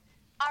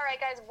right,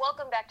 guys,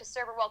 welcome back to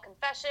Server Well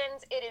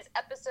Confessions. It is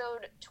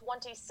episode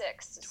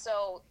 26,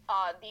 so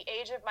the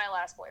age of my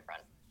last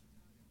boyfriend.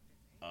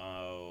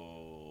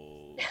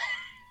 Oh,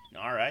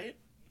 all right.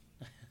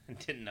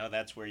 Didn't know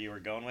that's where you were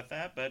going with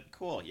that, but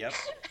cool. Yep,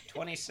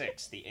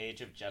 26, the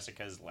age of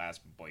Jessica's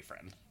last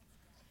boyfriend.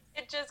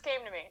 It just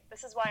came to me.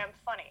 This is why I'm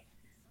funny.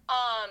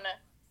 Um,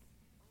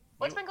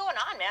 what's You, been going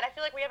on, man? I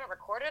feel like we haven't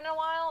recorded in a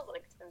while.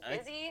 Like, it's been I,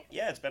 busy.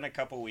 yeah, it's been a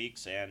couple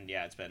weeks, and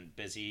yeah, it's been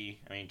busy.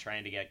 I mean,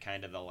 trying to get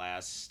kind of the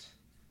last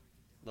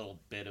little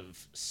bit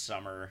of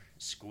summer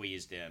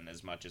squeezed in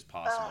as much as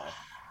possible. Ugh.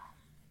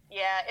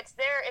 Yeah, it's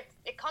there.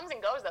 It comes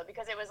and goes, though,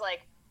 because it was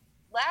like,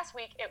 last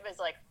week it was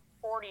like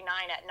 49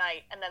 at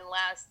night, and then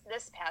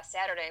this past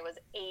Saturday was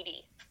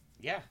 80.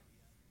 Yeah,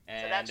 So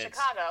and that's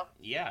Chicago.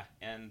 yeah,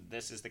 and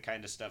this is the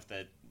kind of stuff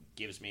that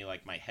gives me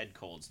like my head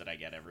colds that I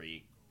get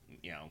every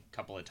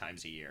couple of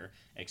times a year.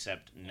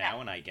 Except now, Yeah.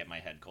 when I get my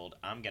head cold,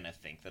 I'm gonna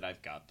think that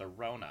I've got the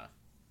Rona.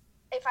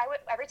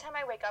 Every time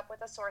I wake up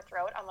with a sore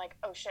throat, I'm like,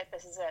 oh shit,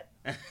 this is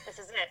it. This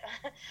is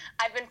it.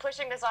 I've been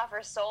pushing this off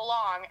for so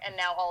long, and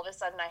now all of a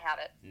sudden I have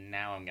it.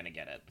 Now I'm gonna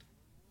get it.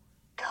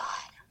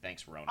 God.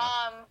 Thanks, Rona.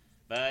 Um,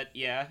 But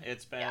yeah,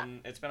 it's yeah.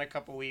 been a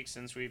couple weeks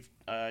since we've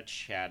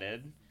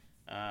chatted.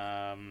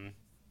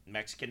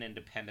 Mexican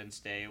Independence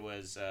Day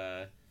was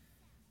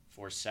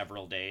for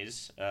several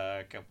days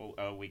a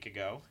week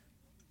ago,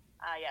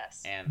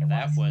 Yes, it and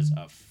that was. was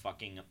a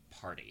fucking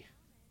party.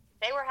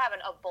 They were having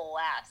a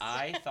blast.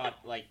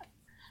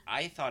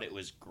 I thought it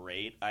was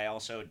great. I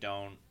also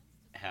don't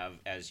have,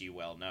 as you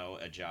well know,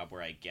 a job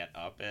where I get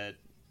up at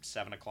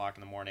 7 o'clock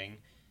in the morning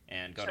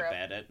and go to True.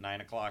 bed at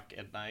 9 o'clock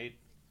at night.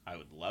 I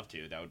would love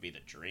to. That would be the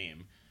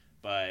dream.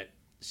 But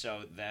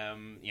so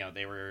them,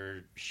 they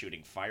were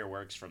shooting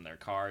fireworks from their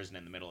cars and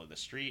in the middle of the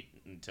street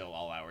until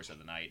all hours of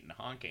the night and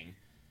honking.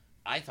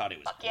 I thought it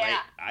was Fuck great.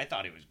 yeah. I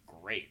thought it was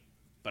great,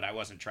 but I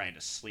wasn't trying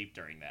to sleep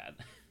during that.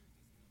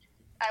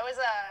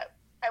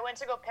 I went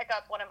to go pick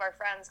up one of our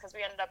friends because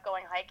we ended up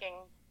going hiking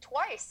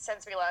twice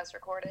since we last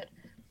recorded.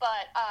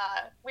 But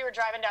we were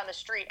driving down the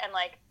street and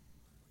like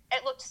I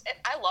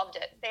loved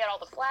it. They had all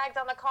the flags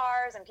on the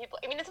cars and people.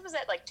 I mean, this was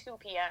at like 2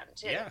 p.m.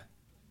 too. Yeah.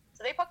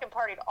 So they fucking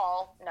partied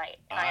all night,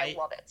 and I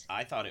love it.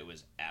 I thought it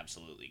was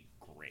absolutely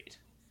great.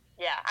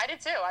 Yeah, I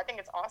did too. I think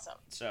it's awesome.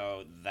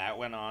 So that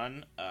went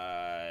on.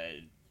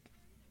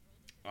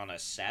 On a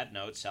sad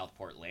note,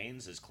 Southport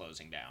Lanes is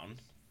closing down.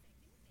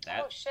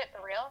 Oh shit,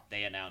 for real?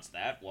 They announced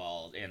that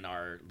while in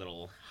our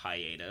little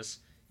hiatus.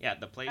 Yeah,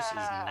 the place is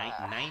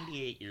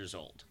 98 years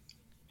old.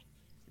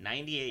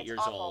 98 It's years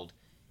awful. old.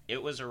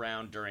 It was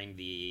around during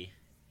the...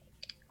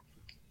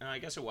 I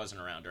guess it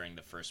wasn't around during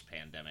the first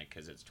pandemic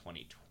because it's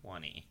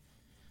 2020.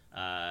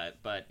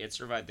 But it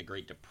survived the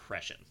Great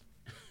Depression.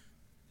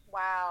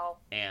 Wow.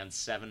 And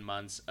 7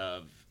 months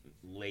of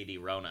Lady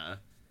Rona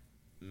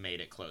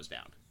made it close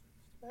down.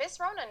 Miss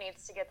Rona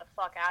needs to get the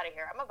fuck out of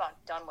here. I'm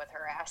about done with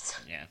her ass.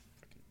 Yeah,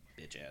 fucking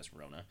bitch-ass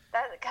Rona.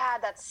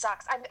 That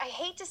sucks. I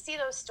hate to see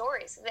those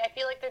stories. I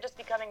feel like they're just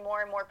becoming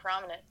more and more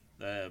prominent.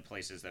 The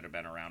places that have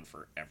been around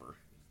forever.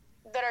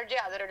 That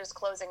are just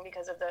closing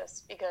because of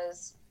this.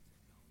 Because,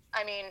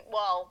 I mean,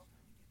 well,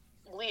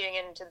 leading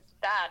into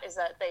that is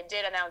that they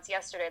did announce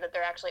yesterday that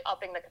they're actually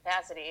upping the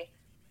capacity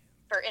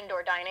for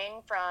indoor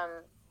dining from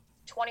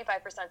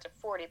 25% to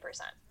 40%.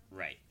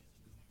 Right.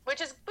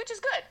 Which is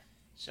good.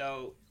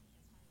 So,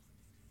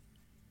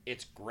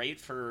 it's great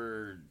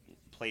for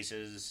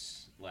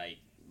places like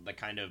the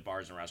kind of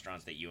bars and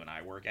restaurants that you and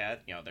I work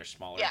at. They're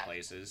smaller Yeah.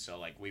 places. So,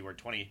 like, we were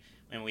 20,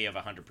 and we have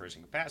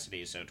 100-person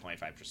capacity, so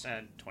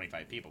 25%,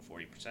 25 people,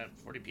 40%,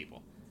 40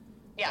 people.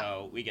 Yeah.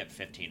 So, we get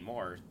 15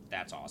 more.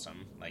 That's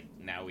awesome. Like,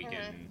 now we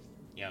can,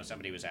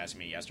 somebody was asking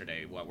me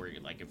yesterday what we're,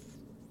 like, if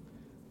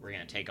we're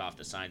going to take off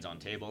the signs on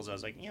tables. I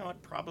was like, you know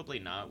what, probably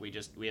not. We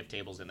have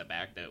tables in the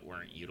back that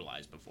weren't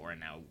utilized before, and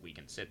now we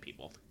can sit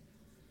people.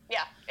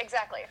 Yeah,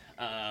 exactly.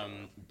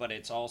 But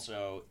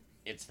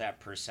it's that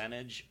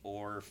percentage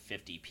or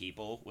 50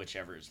 people,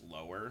 whichever is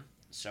lower.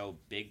 So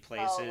big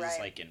places right.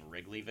 like in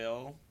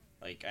Wrigleyville,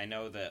 like I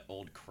know that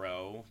Old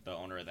Crow, the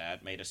owner of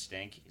that, made a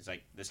stink. He's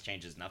like, this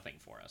changes nothing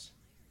for us.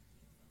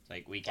 It's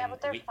like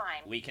but they're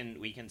fine. we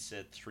can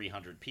sit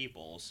 300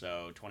 people,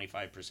 so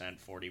 25%,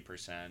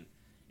 40%,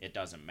 it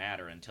doesn't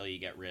matter until you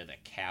get rid of the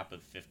cap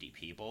of 50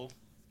 people.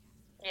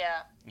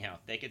 Yeah.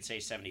 They could say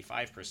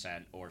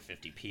 75% or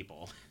 50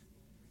 people.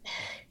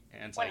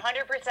 And it's 100%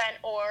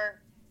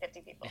 or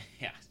 50 people.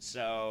 Yeah,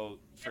 so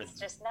It's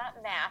just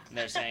not math.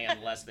 they're saying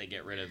unless they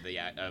get rid of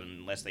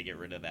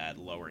that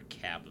lower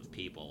cap of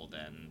people,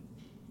 then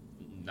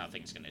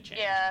nothing's going to change.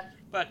 Yeah.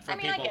 But for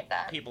I get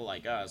that. people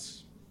like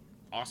us,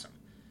 awesome.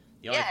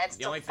 It's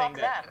the only fuck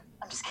thing that them.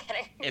 I'm just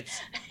kidding.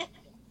 it's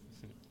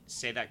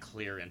say that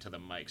clear into the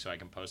mic so I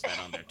can post that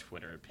on their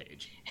Twitter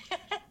page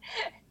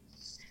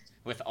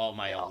with all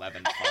my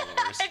 11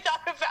 followers. I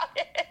thought about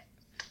it.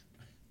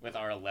 With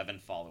our 11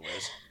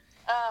 followers.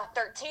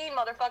 13,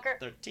 motherfucker.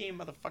 13,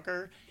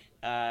 motherfucker.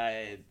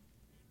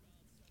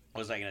 What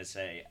was I gonna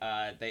say?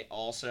 They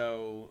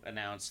also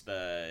announced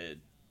the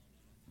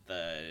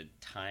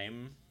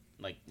time,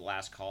 like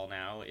last call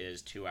now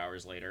is 2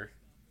 hours later,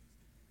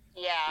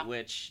 Yeah.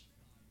 which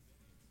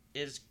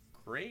is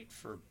great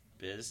for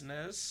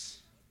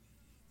business.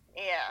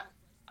 Yeah.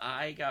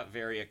 I got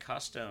very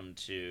accustomed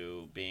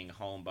to being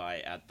home by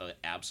at the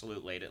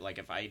absolute latest. Like,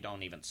 if I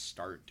don't even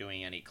start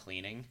doing any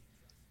cleaning,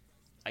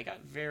 I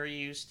got very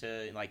used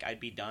to, like, I'd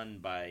be done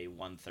by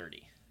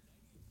 1:30.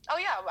 Oh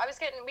yeah,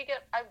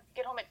 I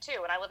get home at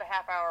 2 and I live a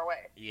half hour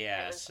away.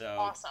 Yeah, It was so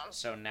awesome.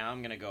 so now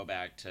I'm gonna go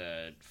back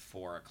to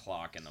 4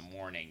 o'clock in the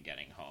morning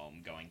getting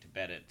home, going to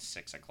bed at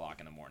 6 o'clock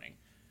in the morning.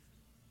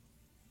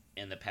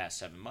 In the past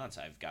 7 months,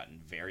 I've gotten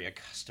very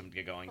accustomed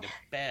to going to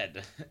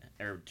bed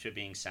or to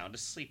being sound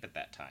asleep at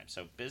that time.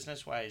 So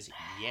business wise,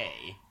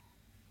 yay.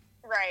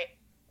 Right.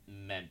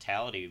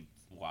 Mentality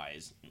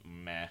wise,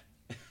 meh.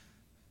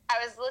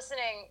 I was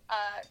listening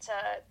to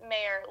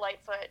Mayor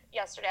Lightfoot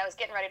yesterday. I was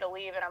getting ready to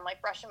leave, and I'm like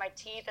brushing my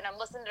teeth, and I'm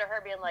listening to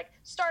her being like,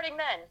 "Starting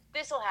then,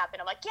 this will happen."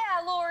 I'm like,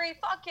 "Yeah, Lori,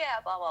 fuck yeah,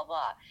 blah blah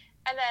blah."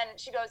 And then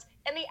she goes,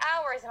 "And the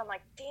hours," and I'm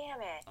like,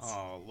 "Damn it!"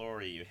 Oh,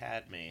 Lori, you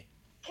had me.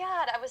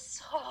 God, I was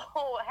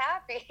so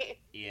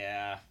happy.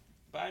 Yeah,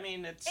 but I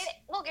mean,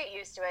 We'll get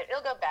used to it.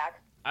 It'll go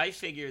back. I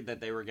figured that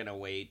they were gonna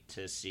wait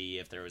to see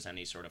if there was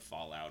any sort of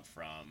fallout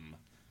from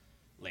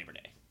Labor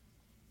Day,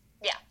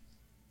 Yeah,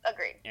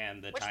 agreed.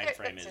 and the Which time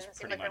frame is didn't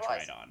seem pretty like much there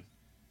was. right on.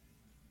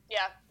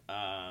 Yeah.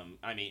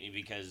 I mean,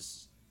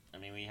 because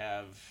we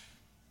have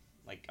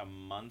like a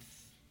month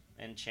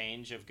and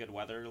change of good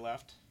weather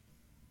left.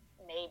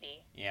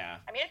 Maybe. Yeah,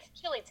 I mean,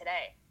 it's chilly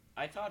today.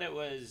 I thought it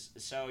was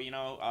so.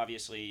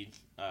 Obviously,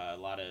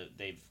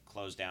 they've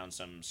closed down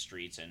some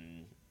streets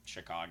in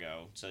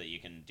Chicago so that you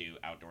can do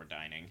outdoor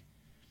dining,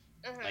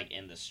 Mm-hmm. like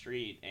in the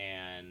street.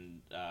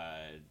 And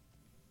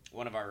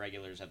one of our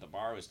regulars at the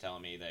bar was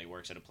telling me that he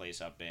works at a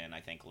place up in,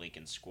 I think,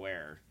 Lincoln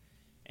Square,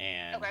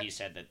 and Okay. he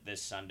said that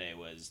this Sunday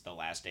was the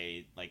last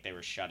day. Like, they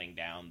were shutting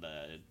down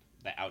the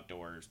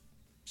outdoor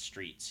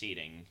street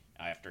seating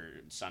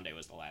after Sunday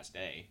was the last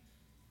day.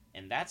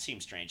 And that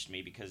seems strange to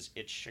me because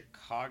it's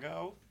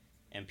Chicago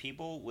and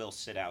people will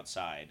sit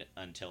outside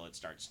until it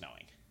starts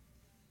snowing.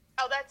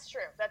 Oh, that's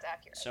true. That's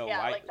accurate. So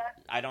yeah, why, like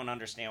that. I don't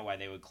understand why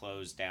they would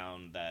close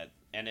down that.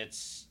 And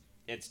it's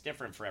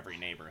different for every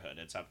neighborhood.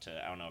 It's up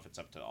to, I don't know if it's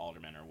up to the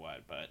alderman or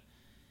what, but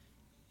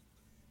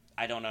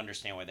I don't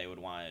understand why they would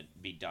want to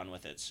be done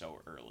with it so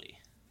early.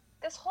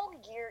 This whole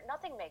year,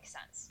 nothing makes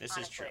sense. This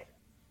honestly. is true.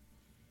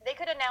 They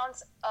could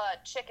announce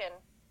Chicken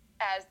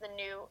as the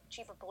new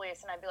chief of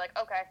police, and I'd be like,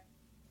 okay,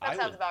 that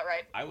sounds about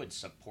right. I would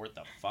support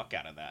the fuck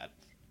out of that.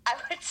 I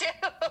would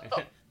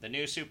too. The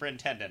new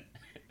superintendent.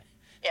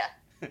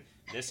 Yeah.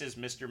 This is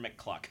Mr.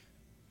 McCluck.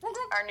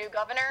 Our new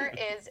governor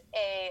is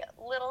a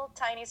little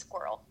tiny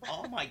squirrel.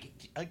 Oh my!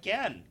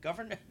 Again,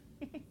 Governor.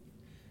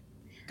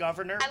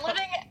 Governor. I'm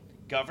living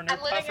in a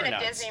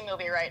Puffernuts. Disney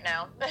movie right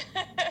now.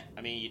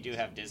 I mean, you do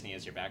have Disney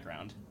as your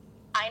background.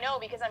 I know,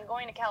 because I'm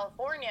going to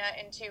California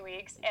in 2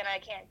 weeks, and I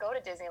can't go to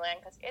Disneyland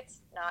because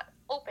it's not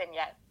open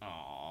yet.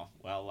 Aw,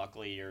 well,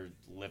 luckily you're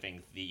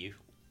living the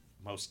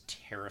most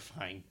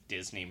terrifying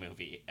Disney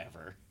movie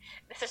ever.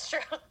 This is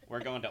true. We're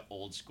going to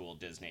old school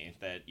Disney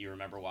that you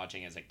remember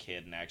watching as a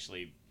kid and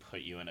actually put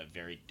you in a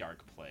very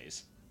dark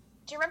place.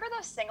 Do you remember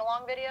those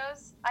sing-along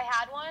videos? I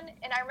had one,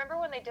 and I remember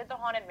when they did the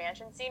Haunted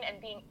Mansion scene and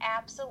being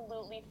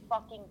absolutely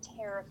fucking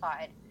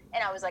terrified.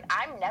 And I was like,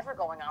 I'm never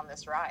going on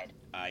this ride.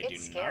 I do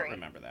scary. not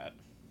remember that.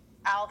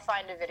 I'll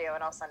find a video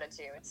and I'll send it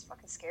to you. It's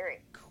fucking scary.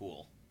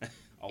 Cool.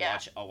 I'll Yeah.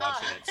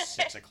 watch it at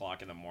 6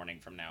 o'clock in the morning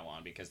from now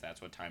on because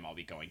that's what time I'll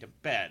be going to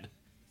bed.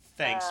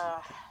 Thanks.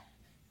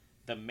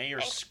 The mayor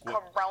Thanks,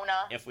 squirrel.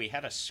 Corona. If we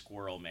had a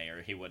squirrel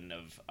mayor, he wouldn't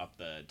have upped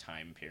the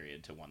time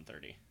period to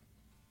 1:30.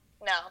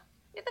 No.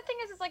 The thing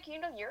is, like,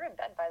 you're in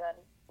bed by then,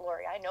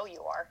 Lori. I know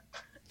you are.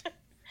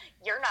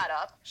 You're not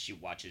up. She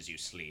watches you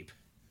sleep.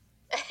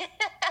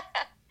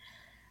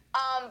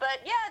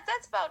 But yeah,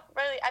 that's about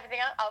really everything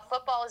else.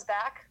 Football is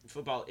back,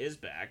 Football is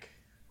back.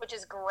 which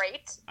is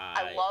great.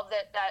 I I love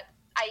that.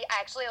 I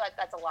actually like.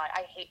 That's a lie.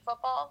 I hate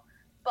football,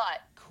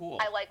 but Cool.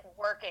 I like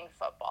working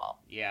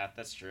football. Yeah,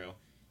 that's true.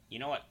 You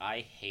know what I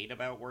hate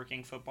about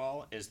working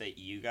football is that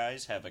you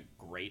guys have a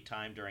great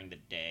time during the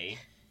day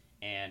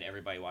and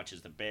everybody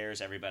watches the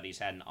Bears. Everybody's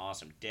had an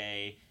awesome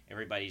day.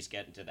 Everybody's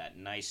getting to that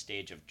nice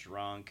stage of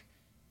drunk,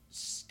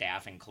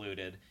 staff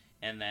included.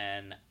 And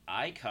then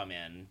I come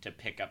in to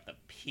pick up the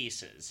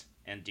pieces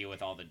and deal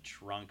with all the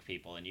drunk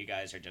people. And you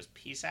guys are just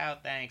peace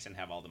out, thanks, and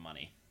have all the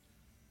money.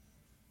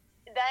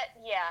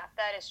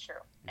 That is true.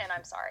 And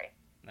I'm sorry.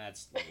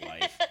 That's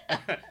life.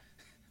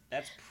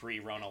 That's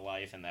pre-Rona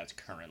life, and that's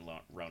current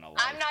Rona life.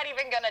 I'm not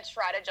even going to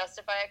try to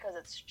justify it because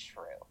it's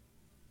true.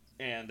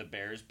 And the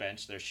Bears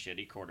bench their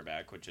shitty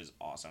quarterback, which is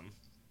awesome.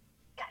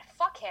 God,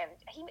 fuck him.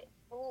 He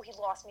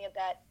lost me a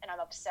bet, and I'm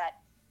upset.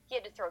 He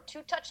had to throw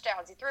 2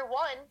 touchdowns. He threw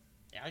 1,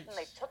 and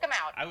they took him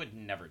out. I would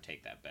never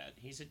take that bet.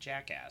 He's a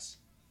jackass.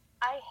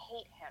 I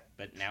hate him.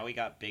 But now we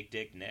got Big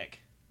Dick Nick.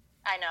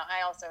 I know.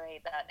 I also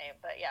hate that name,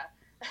 but yeah.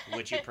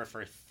 Would you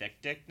prefer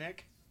Thick Dick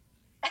Nick?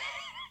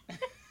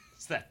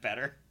 Is that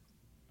better?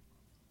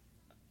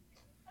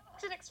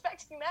 wasn't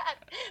expecting that.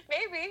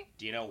 Maybe.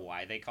 Do you know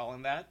why they call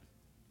him that?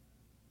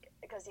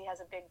 Because he has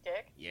a big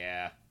dick?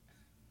 Yeah.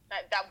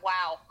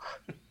 Wow.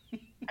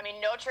 I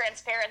mean, no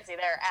transparency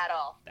there at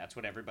all. That's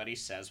what everybody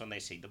says when they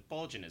see the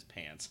bulge in his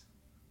pants.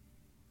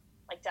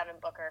 Like Devin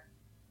Booker.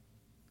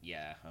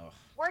 Yeah. Oh.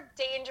 We're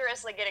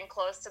dangerously getting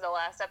close to the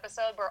last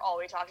episode where all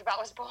we talked about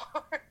was porn.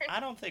 I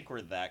don't think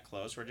we're that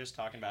close. We're just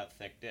talking about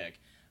thick dick.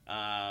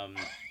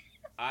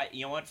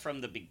 You know what?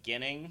 From the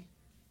beginning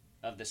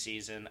of the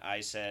season,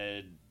 I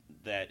said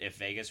that if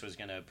Vegas was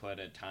gonna put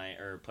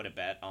a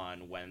bet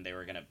on when they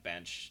were gonna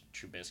bench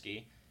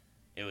Trubisky,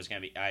 it was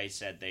gonna be. I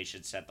said they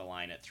should set the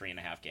line at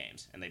 3.5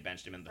 games, and they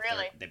benched him in the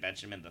Really? They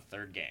benched him in the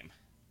third game.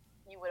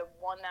 You would have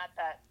won that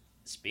bet.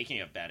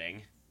 Speaking of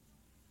betting,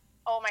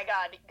 oh my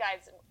God,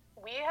 guys,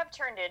 we have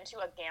turned into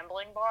a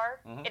gambling bar,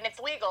 and it's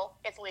legal.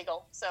 It's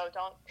legal, so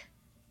don't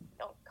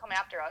come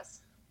after us.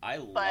 I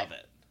love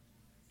it.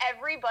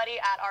 Everybody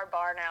at our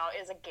bar now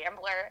is a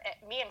gambler,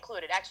 me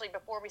included. Actually,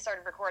 before we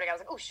started recording, I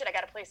was like, oh shit, I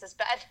gotta place this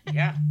bet.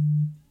 Yeah.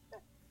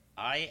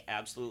 I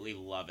absolutely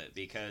love it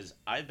because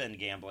I've been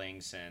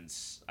gambling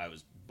since I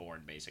was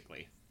born,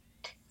 basically.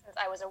 Since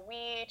I was a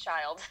wee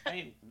child.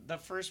 I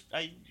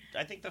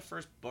think the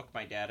first book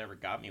my dad ever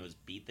got me was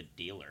Beat the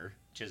Dealer,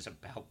 which is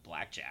about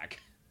blackjack.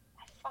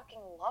 I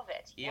fucking love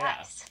it. Yeah.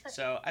 Yes.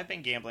 So I've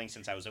been gambling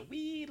since I was a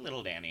wee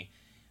little Danny.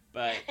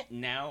 But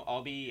now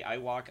I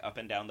walk up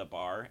and down the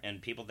bar,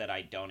 and people that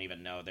I don't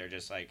even know, they're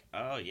just like,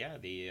 oh yeah,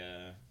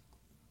 the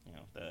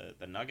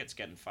Nuggets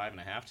getting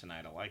 5.5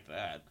 tonight. I like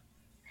that.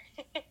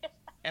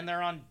 And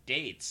they're on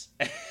dates.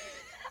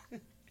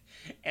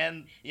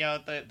 And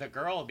the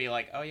girl will be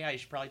like, oh yeah, you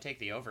should probably take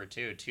the over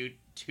too.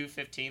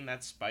 215,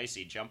 that's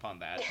spicy. Jump on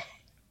that.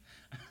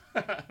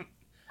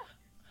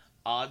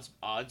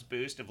 odds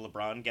boost of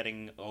LeBron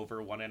getting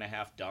over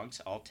 1.5 dunks.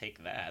 I'll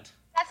take that.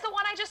 That's the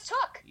one I just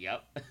took.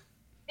 Yep.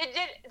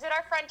 Did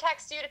our friend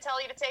text you to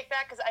tell you to take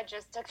that? Because I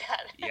just took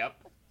that. Yep.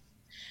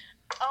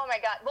 Oh my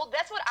God. Well,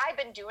 that's what I've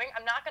been doing.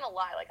 I'm not gonna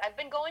lie. Like, I've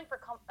been going for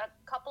a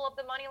couple of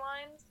the money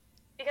lines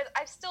because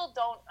I still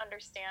don't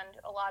understand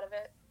a lot of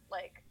it.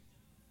 Like,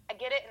 I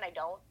get it and I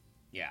don't.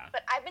 Yeah.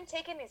 But I've been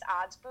taking these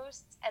odds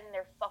boosts and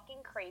they're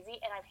fucking crazy,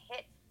 and I've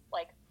hit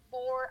like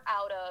 4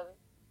 out of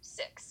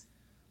 6.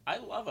 I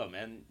love them,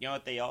 and you know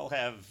what? They all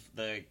have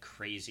the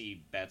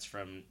crazy bets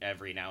from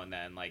every now and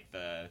then, like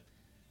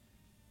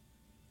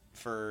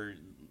for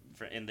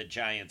in the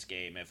Giants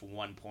game, if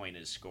 1 point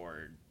is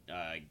scored,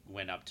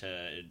 went up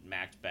to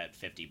max bet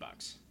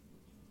 $50.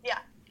 Yeah.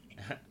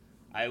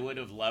 I would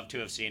have loved to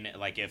have seen it,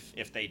 like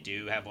if they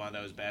do have one of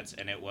those bets,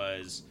 and it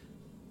was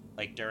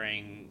like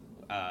during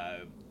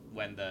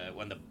when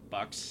the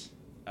Bucks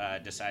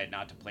decide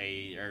not to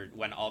play, or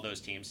when all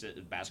those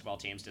basketball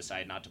teams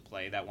decide not to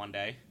play that one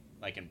day,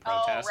 like in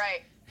protest. Oh,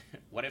 right.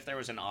 What if there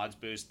was an odds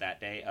boost that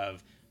day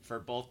for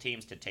both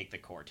teams to take the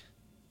court?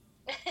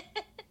 It's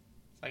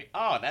like,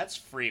 oh, that's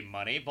free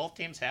money. Both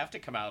teams have to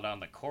come out on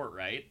the court,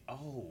 right?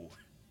 Oh.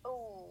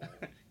 Ooh.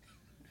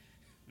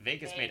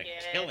 Vegas made a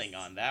killing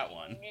on that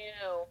one.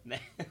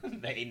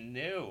 They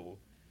knew.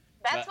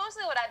 That's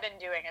mostly what I've been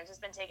doing. I've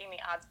just been taking the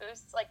odds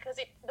boosts, like, because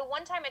the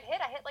one time it hit,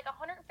 I hit like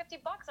 $150,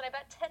 and I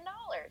bet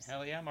 $10.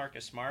 Hell yeah,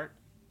 Marcus Smart.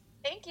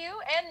 Thank you,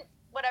 and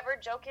whatever,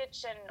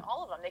 Jokic and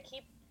all of them, they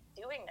keep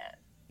doing it.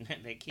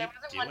 They keep there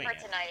wasn't doing one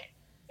for tonight.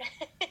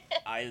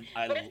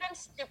 But it's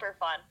been super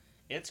fun.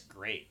 It's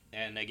great,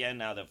 and again,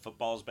 now that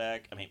football's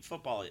back, I mean,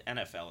 football,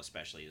 NFL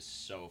especially, is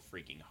so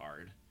freaking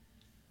hard.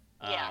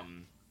 Yeah.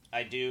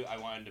 I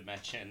wanted to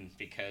mention,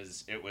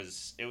 because it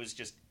was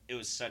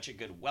such a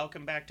good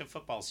welcome back to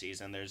football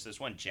season. There's this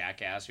one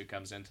jackass who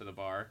comes into the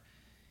bar.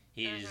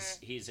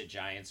 He's a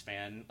Giants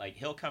fan. Like,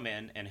 he'll come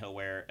in and he'll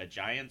wear a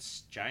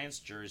Giants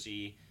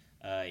jersey,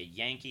 a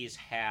Yankees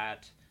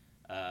hat,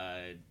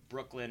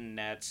 Brooklyn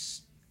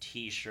Nets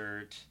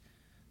t-shirt,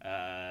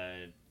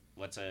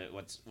 what's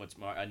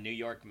more, a New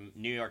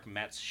York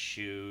Mets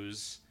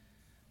shoes,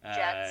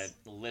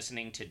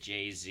 listening to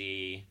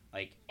Jay-Z.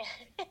 Like,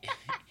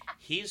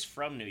 he's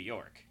from New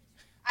York.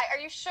 Are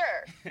you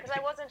sure? Because I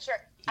wasn't sure.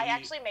 I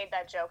actually made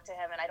that joke to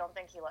him, and I don't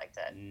think he liked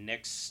it.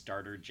 Knicks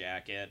starter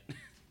jacket.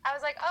 I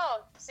was like,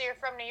 oh, so you're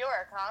from New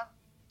York, huh?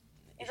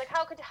 He's like,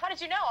 how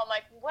did you know? I'm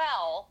like,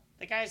 well...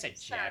 The guy's a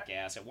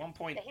jackass. At one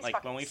point, yeah,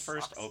 like, when we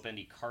first opened,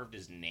 he carved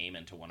his name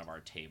into one of our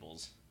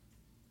tables.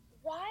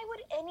 Why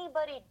would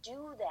anybody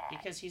do that?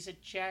 Because he's a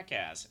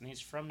jackass, and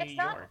he's from New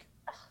York.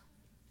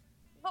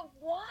 But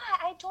why?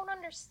 I don't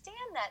understand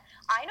that.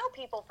 I know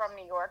people from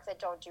New York that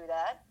don't do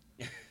that.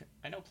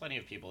 I know plenty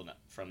of people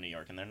from New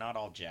York, and they're not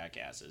all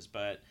jackasses.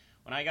 But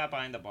when I got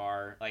behind the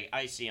bar, like,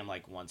 I see him,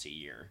 like, once a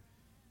year.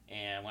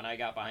 And when I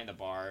got behind the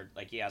bar,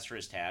 like, he asked for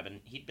his tab,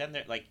 and he'd been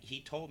there, like,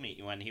 he told me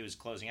when he was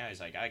closing out, he's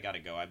like, I gotta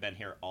go, I've been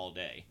here all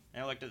day.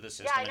 And I looked at the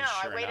system, yeah, I know,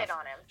 I waited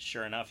on him.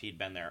 Sure enough, he'd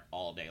been there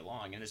all day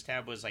long, and his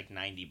tab was, like,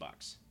 $90.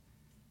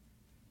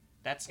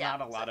 That's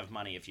not a lot of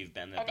money if you've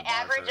been at the bar.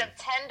 An average of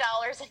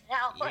 $10 an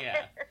hour.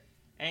 Yeah.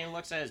 And he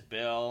looks at his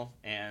bill,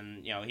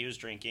 and, you know, he was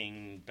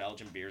drinking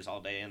Belgian beers all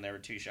day, and there were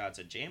 2 shots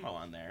of JMO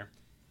on there.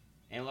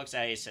 And he looks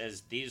at it, he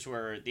says, these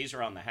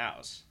were on the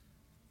house.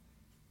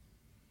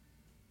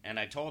 And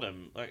I told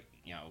him, look,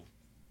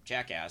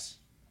 jackass,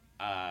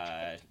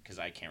 because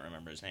I can't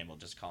remember his name, we'll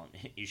just call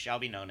him, you shall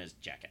be known as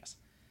Jackass.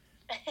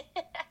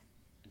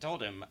 I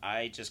told him,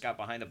 I just got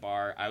behind the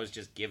bar, I was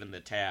just given the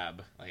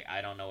tab, like,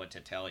 I don't know what to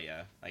tell you.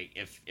 Like,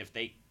 if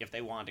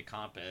they wanted to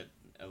comp it,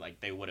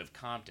 like, they would have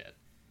comped it.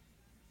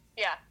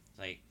 Yeah. It's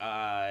like,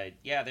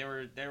 yeah,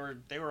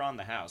 they were on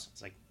the house.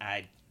 It's like,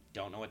 I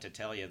don't know what to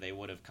tell you, they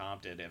would have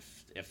comped it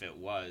if it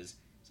was.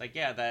 It's like,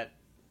 yeah,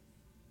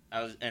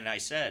 I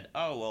said,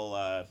 oh,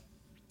 well,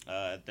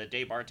 the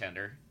day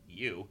bartender,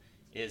 you,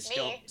 is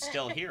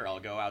still here. I'll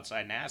go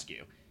outside and ask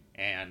you.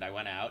 And I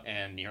went out,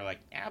 and you're like,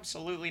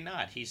 absolutely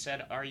not. He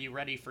said, are you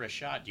ready for a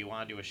shot? Do you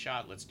want to do a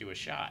shot? Let's do a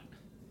shot.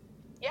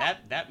 Yeah.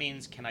 That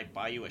means, can I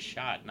buy you a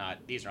shot?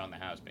 Not, these are on the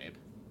house, babe.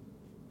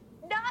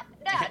 Not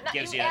that.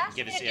 Gives you you asked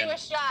me to do a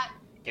shot.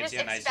 Gives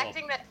You're you a just nice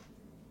expecting that.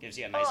 Gives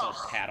you a nice little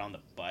pat on the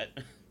butt.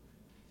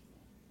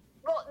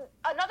 Well,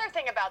 another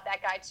thing about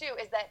that guy, too,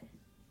 is that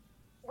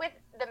with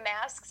the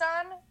masks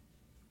on,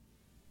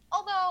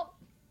 although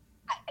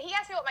he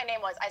asked me what my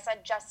name was, I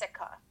said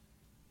Jessica.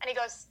 And he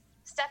goes,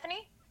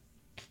 Stephanie?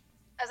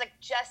 I was like,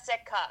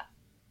 Jessica.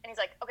 And he's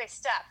like, okay,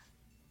 Steph.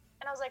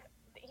 And I was like,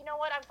 you know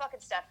what? I'm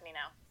fucking Stephanie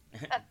now.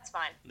 That's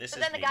fine. So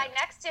then the guy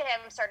next to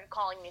him started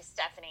calling me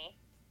Stephanie.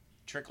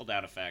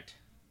 Trickle-down effect.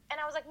 And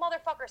I was like,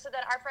 motherfucker. So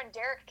then our friend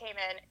Derek came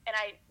in, and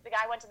the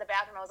guy went to the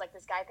bathroom. I was like,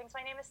 this guy thinks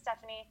my name is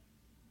Stephanie.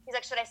 He's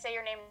like, should I say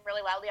your name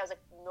really loudly? I was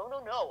like, no.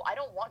 I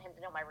don't want him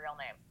to know my real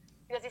name.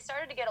 Because he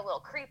started to get a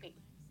little creepy.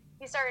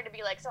 He started to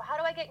be like, so how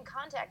do I get in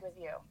contact with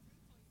you?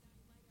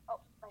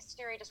 Oh, my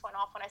Siri just went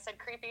off when I said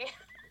creepy.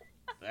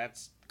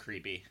 That's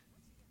creepy.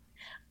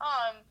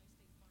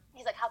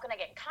 He's like, how can I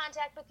get in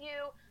contact with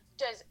you?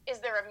 Is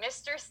there a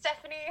Mr.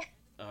 Stephanie?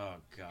 Oh,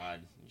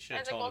 God. You should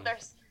have told told him.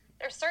 him.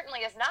 There certainly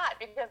is not,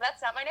 because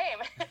that's not my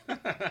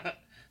name.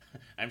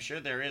 I'm sure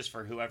there is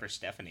for whoever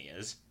Stephanie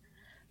is.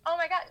 Oh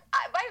my God.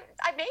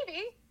 I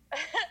maybe.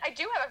 I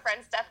do have a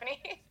friend,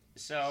 Stephanie.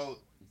 So,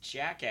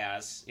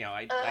 Jackass,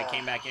 I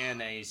came back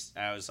in and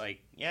I was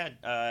like,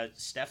 yeah,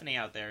 Stephanie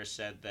out there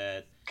said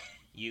that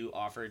you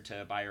offered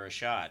to buy her a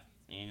shot.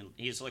 And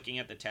he's looking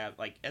at the tab,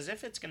 like, as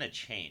if it's going to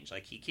change.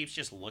 Like, he keeps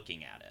just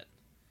looking at it.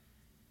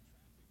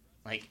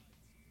 Like,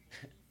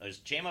 those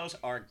JMOs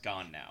are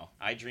gone now.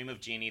 I dream of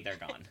Jeannie, they're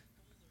gone.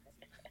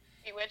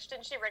 Bewitched,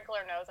 didn't she wrinkle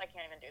her nose? I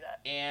can't even do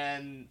that.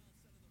 And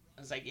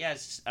I was like,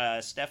 yes,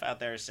 Steph out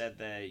there said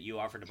that you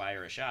offered to buy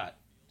her a shot.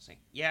 I was like,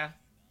 yeah,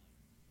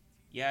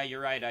 you're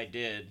right, I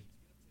did.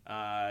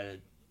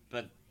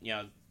 But,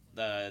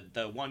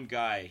 the one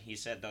guy, he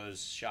said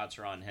those shots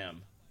were on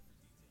him.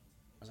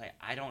 I was like,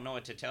 I don't know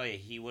what to tell you.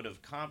 He would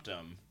have comped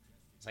them.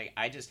 It's like,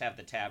 I just have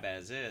the tab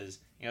as is.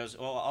 He goes,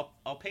 well,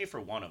 I'll pay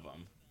for one of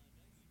them.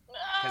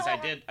 Because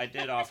I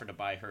did offer to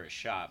buy her a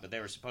shot, but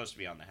they were supposed to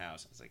be on the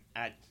house. I was like,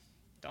 I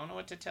don't know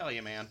what to tell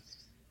you, man.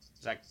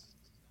 I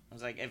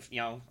was like, if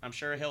I'm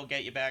sure he'll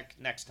get you back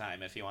next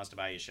time if he wants to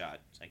buy you a shot.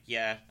 It's like,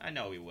 yeah, I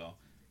know he will.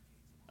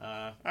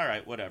 All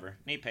right, whatever. And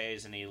he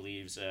pays and he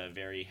leaves a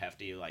very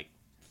hefty like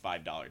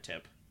 $5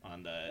 tip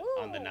on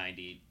the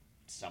 90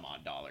 some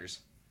odd dollars.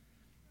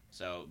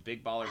 So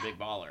big baller.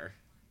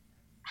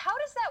 How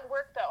does that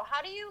work though?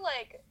 How do you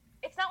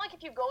it's not like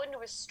if you go into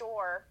a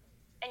store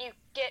and you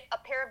get a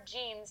pair of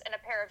jeans and a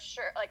pair of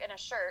shirt, and a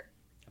shirt.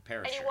 A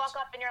pair of and shirts. You walk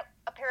up and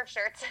a pair of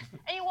shirts,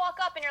 and you walk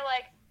up and you're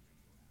like,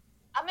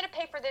 I'm gonna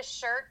pay for this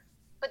shirt,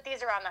 but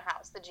these are on the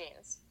house, the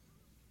jeans.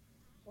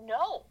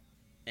 No,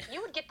 you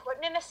would get put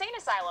in an insane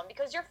asylum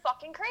because you're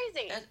fucking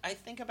crazy. I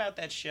think about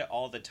that shit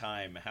all the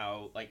time.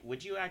 How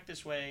would you act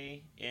this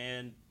way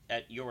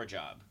at your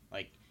job?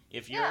 Like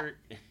if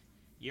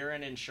you're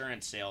an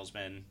insurance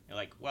salesman, you're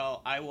like,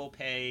 well, I will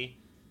pay.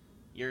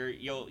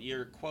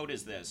 Your quote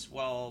is this.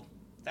 Well,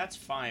 that's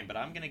fine, but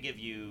I'm going to give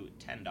you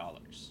 $10.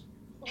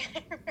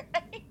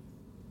 Right?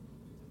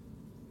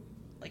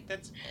 Like,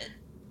 that's...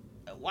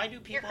 why do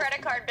people... Your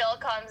credit card bill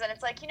comes, and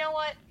it's like, you know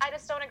what? I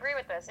just don't agree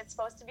with this. It's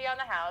supposed to be on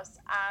the house.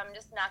 I'm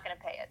just not going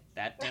to pay it.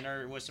 That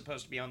dinner was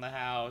supposed to be on the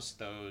house.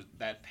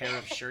 That pair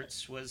of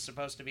shirts was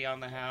supposed to be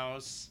on the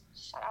house.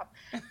 Shut up.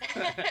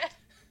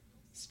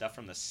 Stuff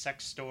from the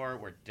sex store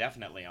were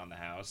definitely on the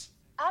house.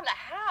 On the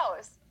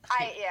house?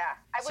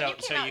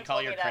 So you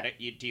call your credit...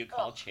 do you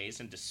call Chase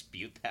and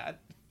dispute that?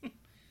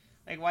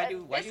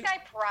 This guy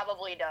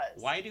probably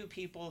does. Why do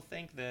people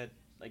think that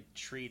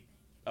treat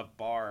a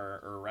bar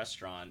or a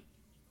restaurant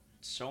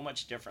so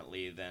much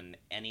differently than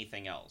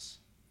anything else?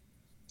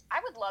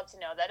 I would love to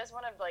know. That is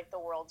one of the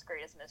world's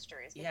greatest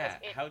mysteries. Yeah,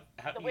 how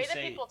the way that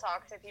people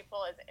talk to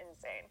people is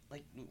insane.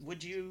 Like,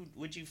 would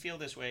you feel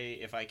this way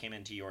if I came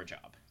into your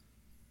job?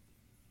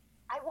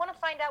 I want to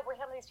find out where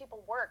some of these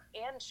people work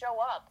and show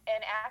up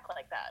and act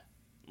like that.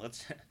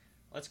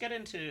 Let's get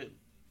into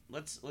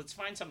let's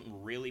find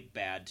something really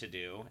bad to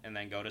do and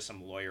then go to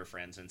some lawyer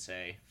friends and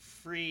say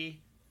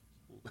free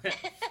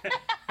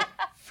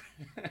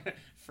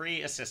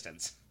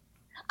assistance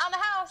on the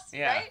house.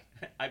 Yeah, right?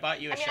 I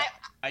bought you a shot.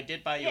 I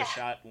did buy you a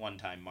shot one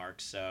time,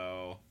 Mark.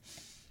 So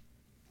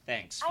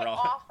Thanks I for all.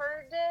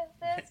 offered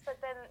this, but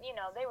then,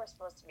 they were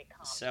supposed to be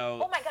calm. So.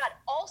 Oh my God.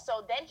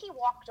 Also, then he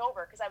walked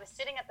over because I was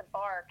sitting at the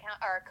bar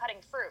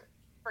cutting fruit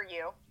for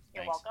you.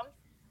 You're Thanks. welcome.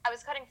 I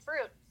was cutting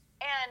fruit,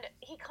 and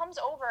he comes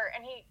over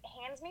and he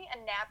hands me a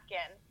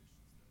napkin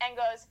and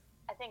goes,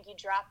 I think you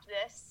dropped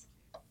this.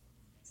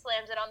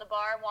 Slams it on the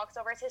bar and walks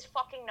over. It's his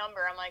fucking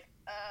number. I'm like,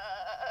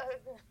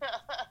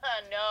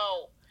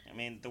 no. I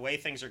mean, the way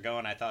things are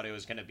going, I thought it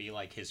was going to be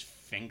like his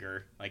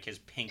finger, like his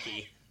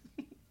pinky.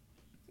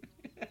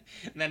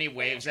 And then he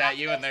waves at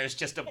you, and there's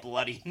just a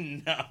bloody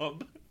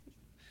nub.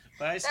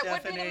 Bye,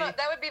 Stephanie.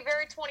 That would be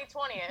very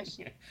 2020-ish.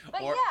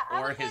 But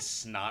or his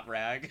snot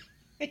rag.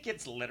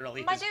 It's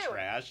literally his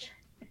trash.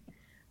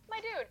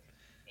 My dude,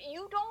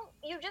 you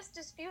just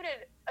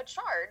disputed a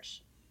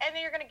charge, and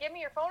then you're going to give me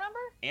your phone number?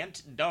 And,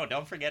 no,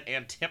 don't forget,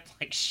 and tip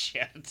like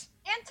shit.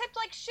 And tipped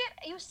like shit.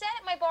 You sat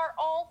at my bar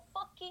all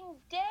fucking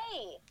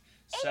day.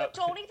 And you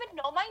don't even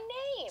know my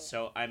name.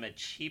 So I'm a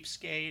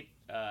cheapskate.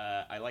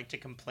 I like to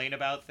complain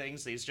about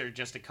things. These are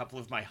just a couple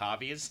of my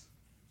hobbies.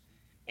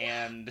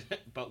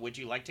 But would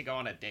you like to go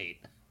on a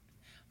date?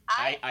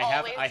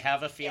 I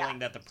have a feeling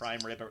that the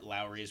prime rib at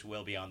Lowry's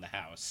will be on the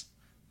house.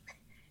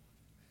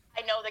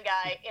 I know the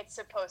guy. It's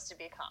supposed to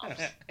be calm.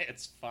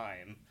 It's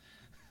fine.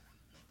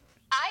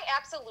 I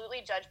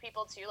absolutely judge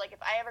people too. Like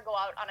if I ever go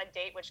out on a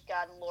date, which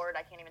God Lord,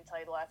 I can't even tell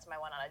you the last time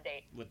I went on a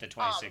date with the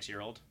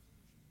 26-year-old.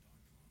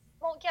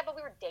 Well, yeah, but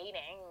we were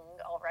dating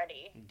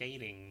already.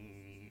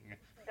 Dating.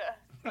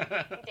 We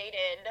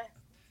dated.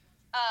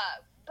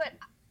 But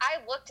I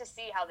look to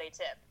see how they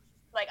tip.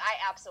 Like, I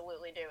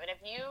absolutely do. And if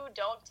you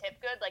don't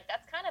tip good, like,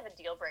 that's kind of a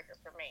deal breaker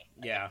for me.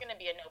 Like, yeah. It's going to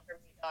be a no for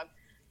me, dog.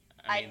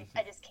 I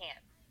just can't.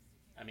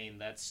 I mean,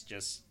 that's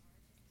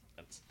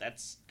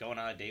going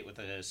on a date with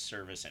a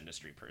service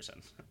industry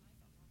person.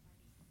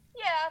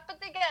 Yeah, but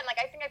again, like,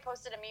 I think I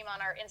posted a meme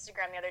on our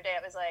Instagram the other day.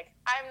 It was like,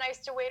 I'm nice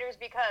to waiters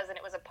because, and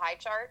it was a pie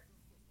chart.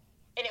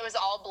 And it was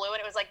all blue, and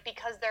it was like,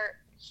 because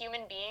they're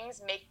human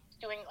beings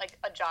doing like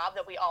a job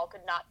that we all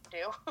could not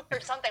do,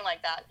 or something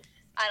like that.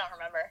 I don't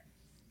remember.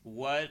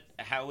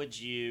 How would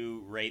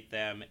you rate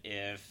them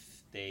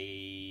if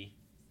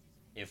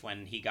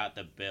when he got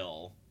the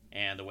bill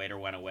and the waiter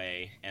went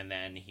away, and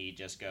then he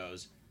just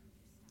goes,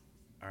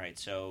 all right,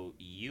 so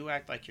you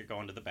act like you're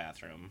going to the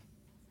bathroom,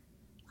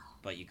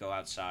 but you go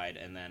outside,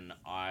 and then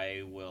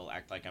I will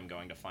act like I'm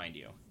going to find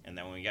you, and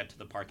then when we get to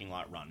the parking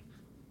lot, run.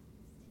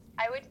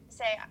 I would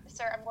say,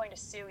 sir, I'm going to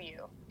sue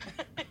you.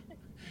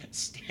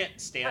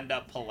 Stand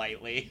up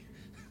politely.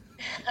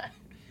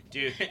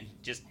 Dude,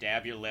 just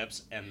dab your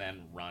lips and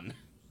then run.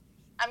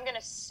 I'm going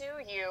to sue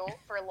you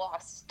for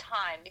lost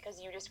time because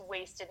you just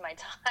wasted my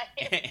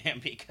time.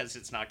 And because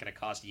it's not going to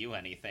cost you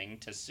anything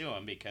to sue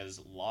him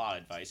because law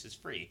advice is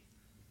free.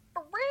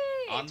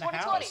 Free! On the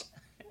 2020. house.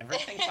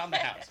 Everything's on the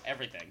house.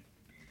 Everything.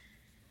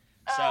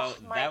 So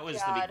that was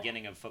the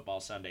beginning of Football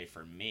Sunday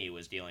for me,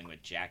 was dealing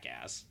with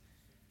Jackass.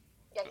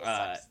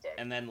 Yeah,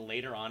 and then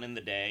later on in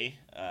the day,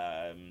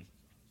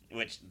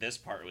 which this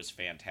part was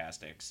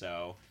fantastic.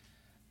 So,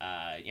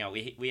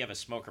 we have a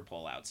smoker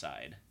pole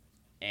outside,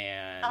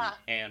 and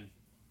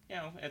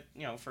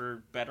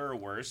for better or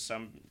worse,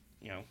 some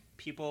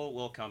people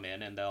will come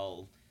in and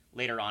they'll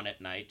later on at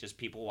night, just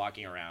people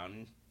walking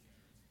around,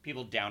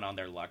 people down on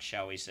their luck,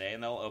 shall we say,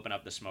 and they'll open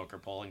up the smoker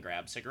pole and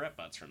grab cigarette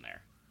butts from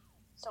there.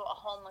 So a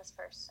homeless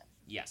person.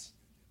 Yes,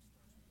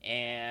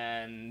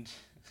 and.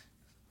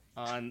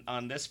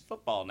 On this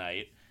football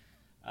night,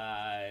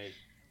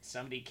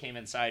 somebody came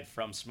inside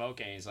from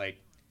smoking, and he's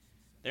like,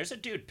 there's a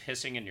dude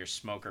pissing in your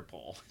smoker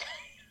pole.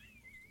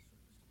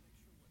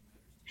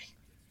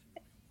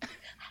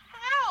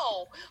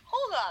 How?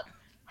 Hold up.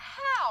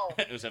 How?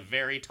 It was a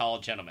very tall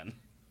gentleman.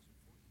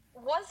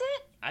 Was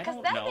it? I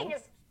don't know.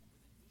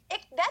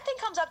 That thing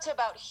comes up to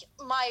about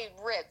my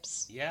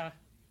ribs. Yeah.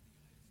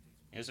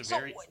 It was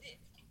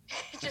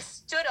just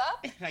stood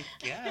up? I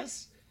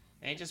guess.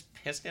 And he just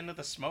pissed into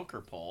the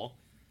smoker pole.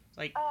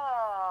 Like,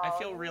 oh, I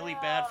feel really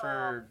bad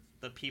for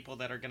the people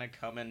that are going to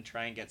come and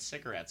try and get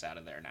cigarettes out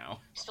of there now.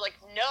 Just be like,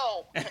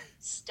 no,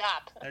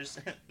 stop. Trust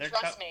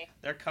me.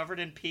 They're covered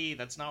in pee.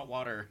 That's not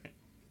water.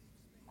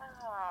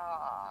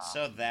 Oh.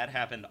 So that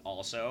happened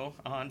also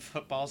on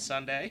Football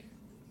Sunday.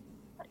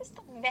 What is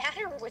the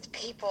matter with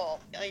people?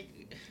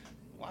 Like,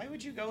 why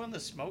would you go in the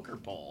smoker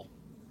pole?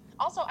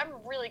 Also, I'm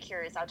really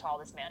curious how tall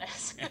this man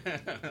is.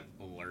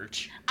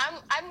 Lurch.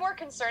 I'm more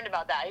concerned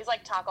about that. He's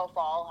like Taco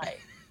Fall height.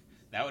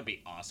 That would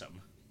be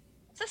awesome.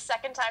 It's the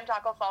second time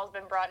Taco Fall's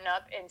been brought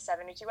up in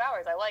 72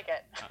 hours. I like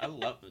it. I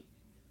love it.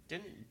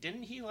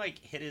 Didn't he like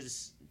hit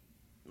his,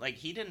 like,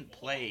 he didn't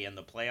play in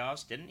the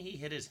playoffs? Didn't he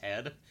hit his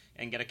head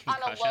and get a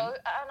concussion? On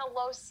a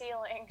low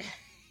ceiling.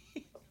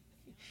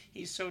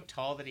 He's so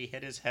tall that he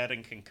hit his head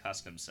and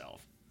concussed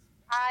himself.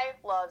 I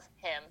love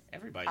him.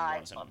 Everybody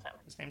loves him.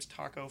 His name's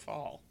Taco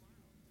Fall.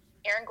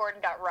 Aaron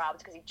Gordon got robbed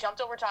because he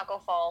jumped over Taco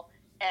Fall,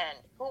 and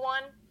who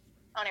won?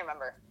 I don't even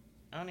remember.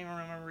 I don't even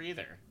remember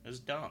either. It was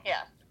dumb.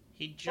 Yeah.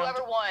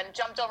 Whoever won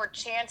jumped over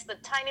Chance, the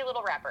tiny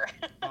little rapper.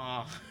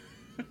 Aw.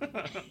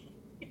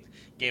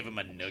 Gave him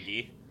a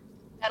noogie.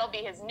 That'll be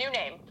his new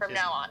name from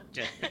now on.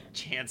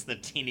 Chance the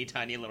teeny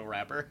tiny little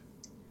rapper.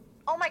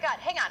 Oh my god,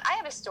 hang on. I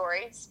have a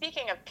story.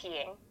 Speaking of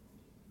peeing.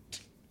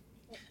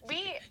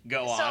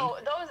 Go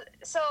on.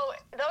 So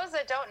those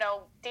that don't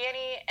know,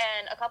 Danny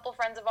and a couple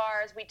friends of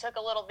ours, we took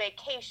a little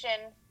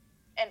vacation,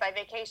 and by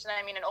vacation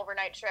I mean an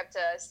overnight trip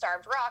to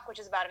Starved Rock, which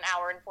is about an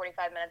hour and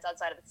 45 minutes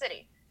outside of the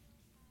city.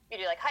 You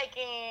do like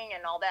hiking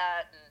and all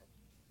that,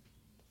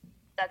 and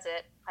that's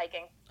it.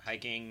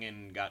 Hiking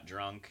and got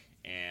drunk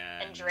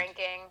and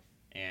drinking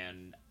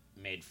and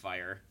made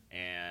fire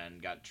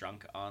and got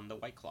drunk on the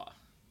White Claw.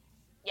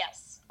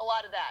 Yes, a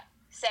lot of that.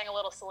 Sang a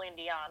little Celine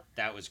Dion.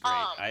 That was great.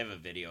 I have a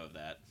video of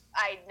that.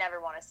 I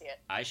never want to see it.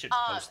 I should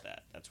post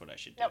that. That's what I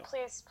should do. No,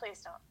 please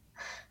don't.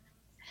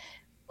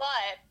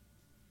 But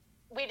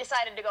we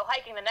decided to go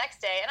hiking the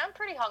next day, and I'm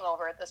pretty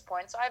hungover at this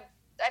point, so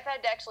I've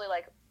had to actually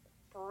like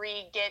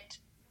re-get,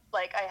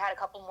 like I had a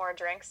couple more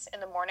drinks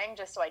in the morning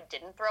just so I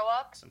didn't throw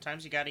up.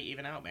 Sometimes you got to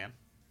even out, man.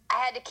 I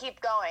had to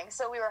keep going,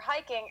 so we were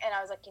hiking, and I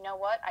was like, you know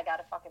what? I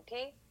gotta fucking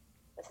pee.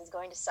 This is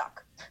going to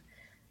suck.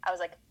 I was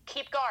like,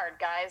 keep guard,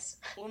 guys.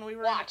 Well, we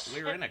were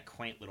in a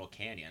quaint little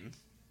canyon.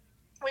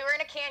 We were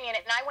in a canyon,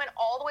 and I went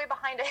all the way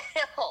behind a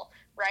hill,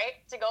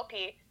 right, to go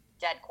pee.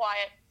 Dead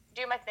quiet,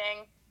 do my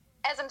thing.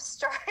 As I'm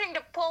starting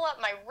to pull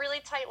up my really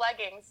tight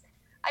leggings,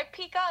 I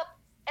peek up,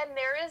 and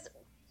there is,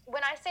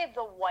 when I say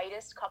the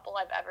whitest couple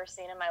I've ever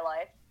seen in my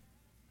life,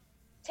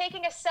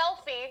 taking a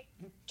selfie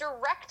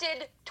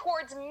directed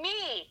towards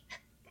me.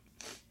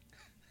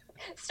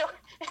 So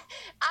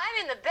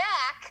I'm in the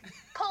back,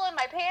 pulling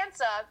my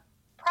pants up,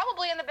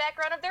 probably in the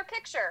background of their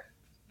picture.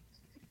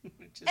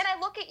 And I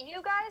look at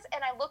you guys,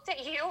 and I looked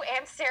at you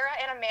and Sarah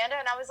and Amanda,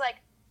 and I was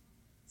like,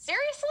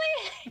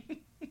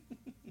 seriously?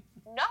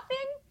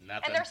 Nothing?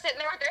 And they're sitting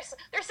there with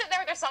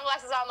their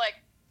sunglasses on,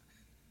 like,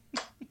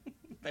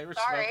 they were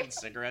smoking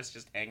cigarettes,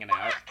 just hanging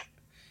out.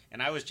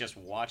 And I was just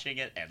watching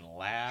it and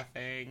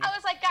laughing. I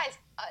was like, guys,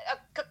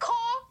 a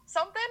call,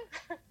 something?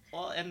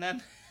 Well, and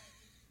then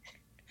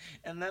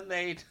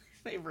they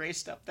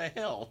raced up the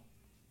hill.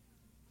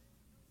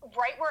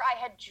 Right where I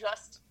had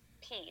just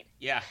peed.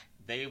 Yeah,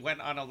 they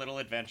went on a little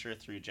adventure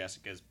through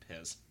Jessica's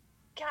piss.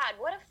 God,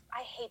 what if...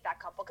 I hate that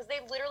couple, because they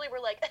literally were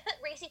like,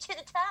 race you to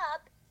the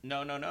top.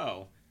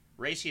 No.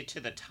 Race you to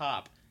the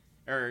top.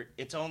 Or,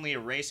 it's only a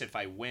race if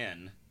I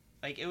win.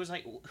 Like, it was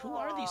like, who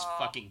are these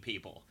fucking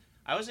people?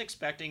 I was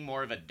expecting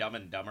more of a Dumb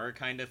and Dumber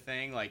kind of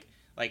thing. Like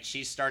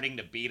she's starting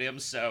to beat him,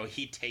 so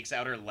he takes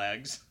out her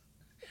legs,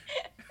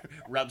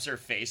 rubs her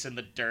face in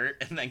the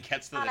dirt, and then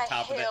gets to the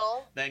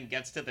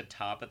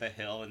top of the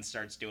hill and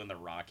starts doing the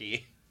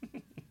Rocky.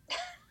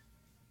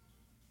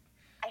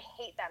 I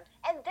hate them.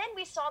 And then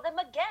we saw them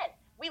again.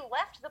 We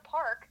left the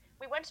park.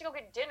 We went to go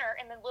get dinner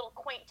in the little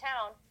quaint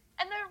town,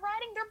 and they're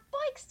riding their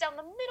bikes down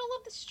the middle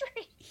of the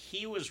street.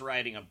 He was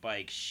riding a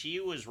bike. She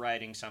was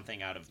riding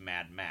something out of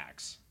Mad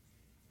Max.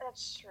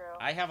 That's true.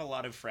 I have a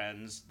lot of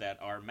friends that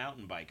are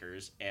mountain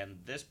bikers, and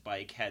this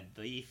bike had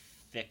the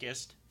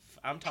thickest,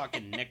 I'm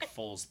talking Nick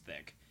Foles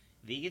thick,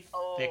 the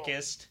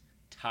thickest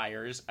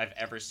tires I've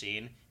ever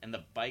seen, and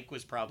the bike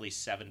was probably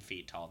 7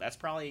 feet tall.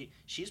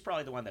 She's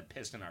probably the one that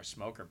pissed in our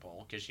smoker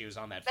bowl, because she was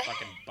on that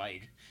fucking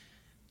bike.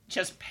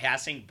 Just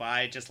passing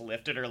by, just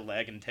lifted her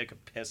leg and took a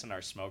piss in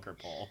our smoker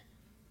bowl.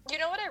 You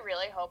know what I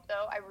really hope,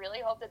 though? I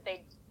really hope that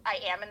I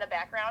am in the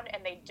background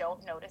and they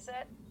don't notice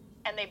it,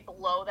 and they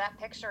blow that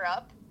picture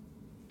up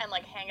and,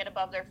 like, hang it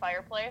above their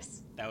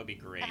fireplace. That would be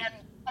great.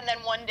 And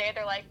then one day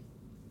they're like,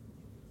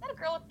 is that a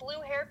girl with blue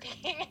hair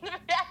peeing in the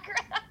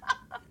background?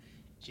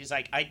 She's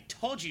like, I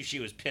told you she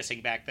was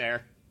pissing back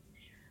there.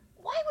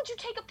 Why would you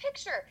take a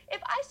picture?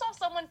 If I saw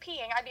someone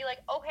peeing, I'd be like,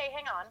 okay,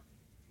 hang on.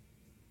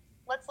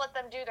 Let's let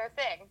them do their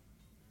thing.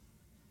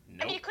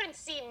 Nope. I mean, you couldn't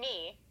see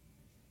me.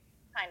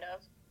 Kind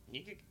of.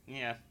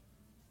 Yeah.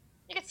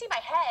 You could see my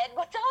head.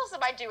 What else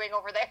am I doing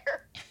over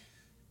there?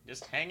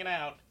 Just hanging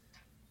out.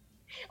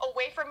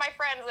 Away from my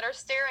friends that are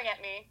staring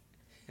at me.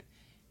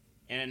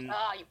 And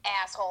you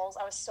assholes.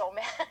 I was so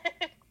mad.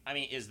 I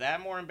mean, is that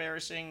more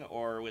embarrassing,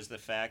 or was the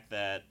fact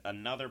that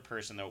another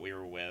person that we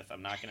were with,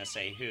 I'm not going to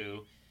say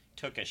who,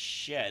 took a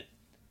shit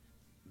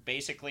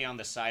basically on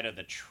the side of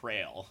the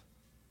trail?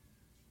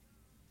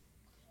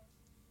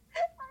 I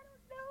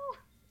don't know.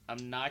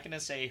 I'm not going to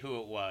say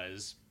who it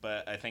was,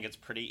 but I think it's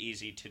pretty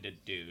easy to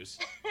deduce.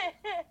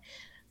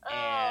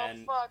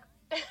 And fuck.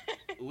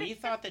 we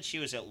thought that she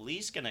was at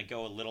least going to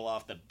go a little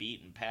off the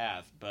beaten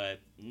path, but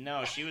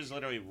no, she was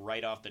literally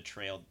right off the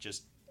trail,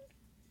 just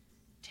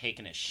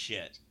taking a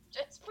shit.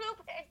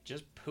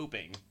 Just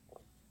pooping.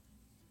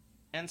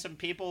 And some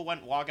people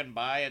went walking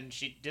by, and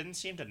she didn't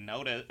seem to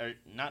notice, or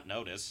not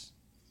notice,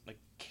 like,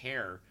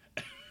 care.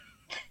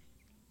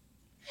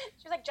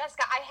 She was like,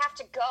 Jessica, I have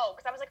to go.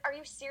 Because I was like, are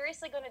you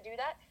seriously going to do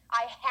that?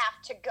 I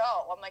have to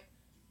go. I'm like,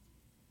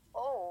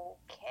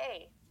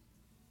 okay.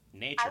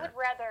 Nature.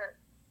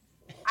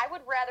 I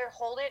would rather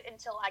hold it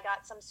until I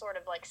got some sort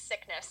of, like,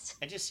 sickness.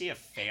 I just see a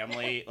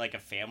family, like a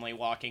family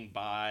walking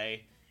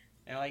by,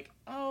 and like,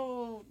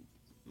 oh,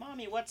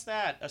 Mommy, what's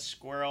that? A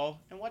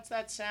squirrel. And what's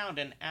that sound?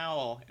 An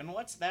owl. And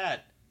what's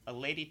that? A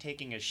lady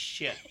taking a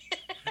shit.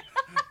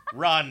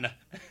 Run.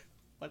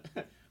 What?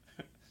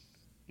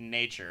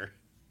 Nature.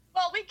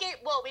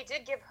 We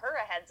did give her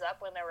a heads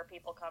up when there were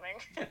people coming.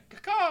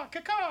 Caw,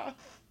 caw.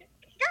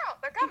 Girl,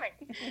 they're coming.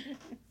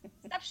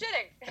 Stop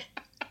shitting.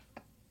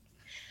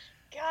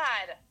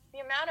 God, the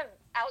amount of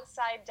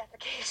outside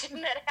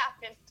defecation that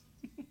happened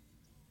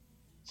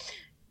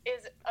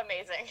is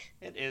amazing.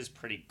 It is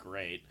pretty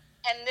great.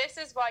 And this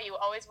is why you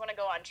always want to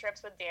go on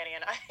trips with Danny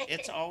and I.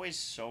 It's always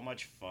so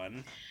much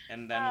fun,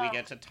 and then we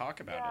get to talk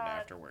about it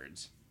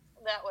afterwards.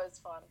 That was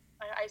fun.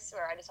 I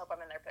swear, I just hope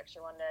I'm in their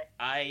picture one day.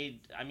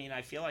 I mean,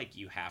 I feel like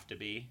you have to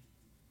be.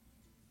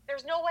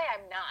 There's no way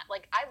I'm not.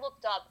 Like, I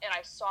looked up and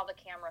I saw the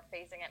camera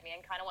facing at me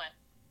and kind of went,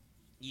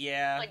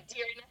 yeah, like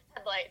deer in the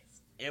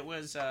headlights.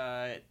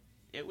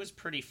 It was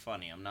pretty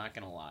funny, I'm not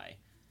gonna lie.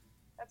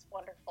 That's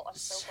wonderful. I'm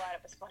so glad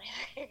it was funny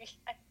to you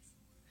guys.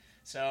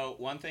 So,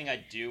 one thing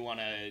I do want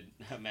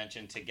to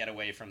mention to get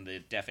away from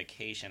the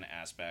defecation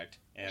aspect,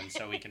 and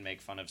so we can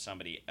make fun of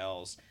somebody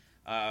else,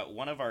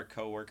 one of our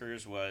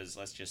coworkers was,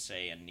 let's just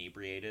say,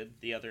 inebriated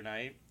the other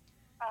night.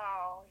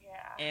 Oh,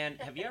 yeah.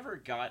 And have you ever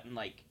gotten,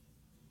 like,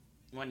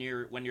 when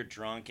you're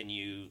drunk and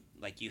you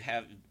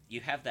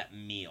have that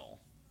meal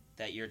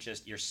that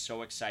you're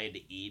so excited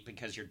to eat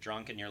because you're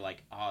drunk and you're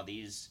like, oh,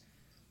 these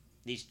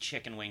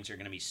chicken wings are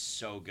going to be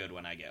so good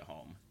when I get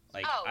home.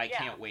 Like, I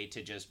can't wait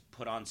to just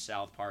put on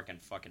South Park and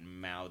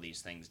fucking mow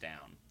these things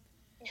down.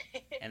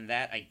 And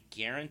that, I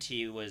guarantee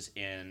you, was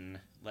in,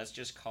 let's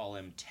just call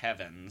him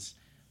Tevin's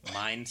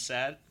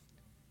mindset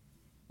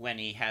when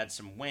he had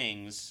some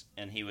wings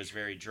and he was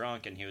very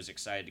drunk and he was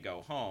excited to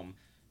go home.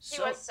 He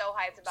was so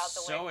hyped about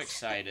the wings. So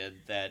excited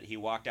that he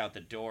walked out the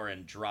door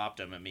and dropped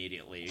them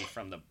immediately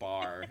from the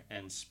bar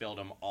and spilled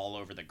them all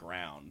over the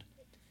ground.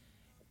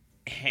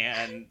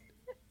 And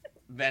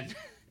then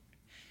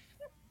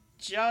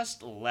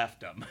just left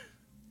them.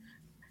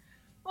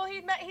 Well,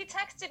 he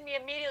texted me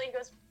immediately. He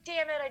goes,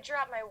 damn it, I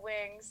dropped my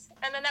wings.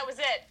 And then that was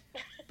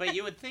it. But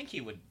you would think he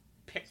would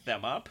pick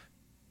them up.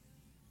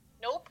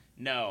 Nope.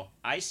 No.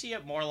 I see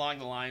it more along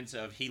the lines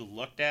of he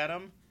looked at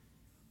them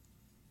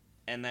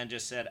and then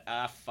just said,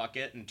 fuck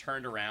it, and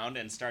turned around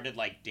and started,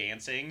 like,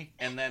 dancing.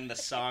 And then the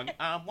song,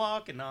 I'm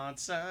walking on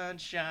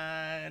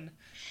sunshine,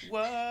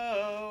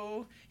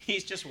 whoa.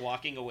 He's just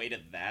walking away to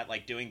that,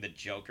 like doing the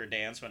Joker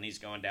dance when he's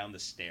going down the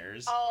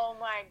stairs. Oh,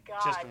 my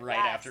God, just right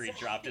after he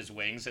dropped his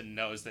wings and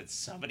knows that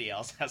somebody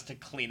else has to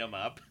clean them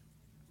up.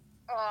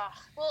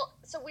 Well,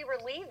 so we were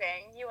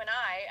leaving, you and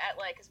I, at,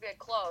 like, because we had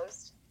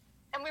closed.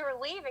 And we were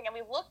leaving, and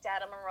we looked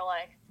at him, and we're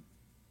like,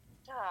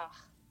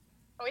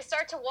 And we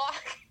start to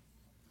walk.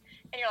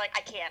 And you're like,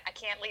 I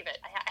can't leave it.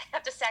 I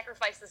have to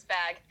sacrifice this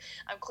bag.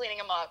 I'm cleaning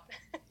them up.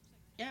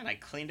 Yeah, and I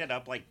cleaned it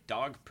up like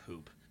dog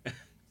poop.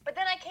 But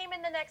then I came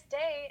in the next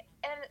day,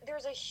 and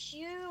there's a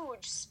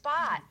huge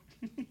spot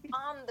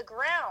on the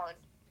ground.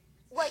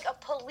 Like a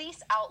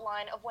police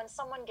outline of when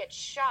someone gets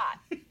shot.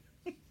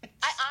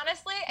 I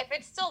honestly, if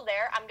it's still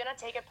there, I'm going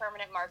to take a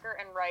permanent marker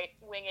and write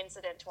Wing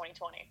Incident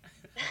 2020.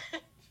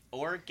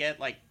 Or get,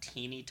 like,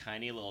 teeny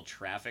tiny little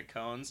traffic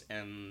cones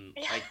and,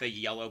 like, the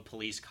yellow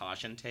police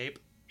caution tape.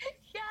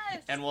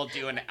 Yes. And we'll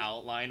do an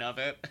outline of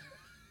it.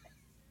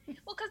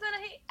 Well, because then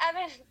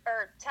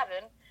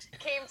Tevin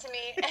came to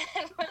me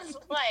and was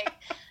like,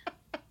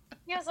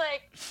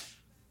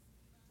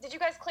 did you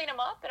guys clean him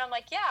up? And I'm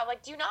like, yeah. I'm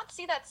like, do you not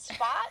see that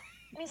spot?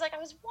 And he's like, I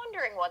was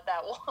wondering what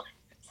that was.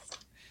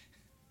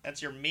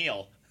 That's your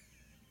meal.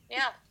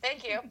 Yeah,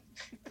 thank you.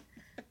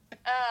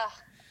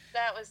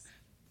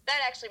 That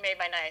actually made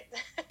my night.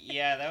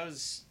 Yeah, that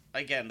was,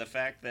 again, the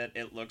fact that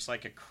it looks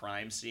like a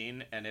crime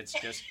scene and it's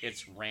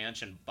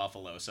ranch and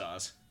buffalo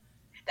sauce.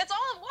 That's all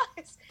it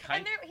was.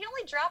 And he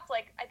only dropped,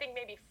 like, I think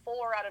maybe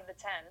 4 out of the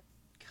 10.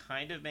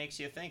 Kind of makes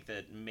you think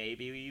that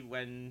maybe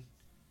when,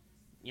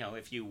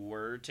 if you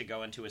were to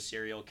go into a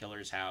serial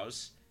killer's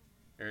house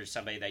or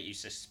somebody that you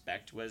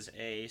suspect was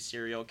a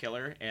serial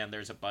killer and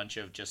there's a bunch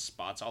of just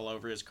spots all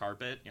over his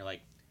carpet, you're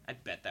like, I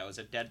bet that was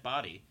a dead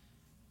body.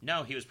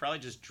 No, he was probably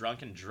just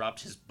drunk and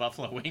dropped his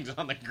buffalo wings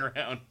on the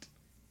ground.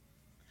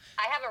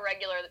 We have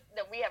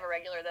a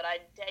regular that I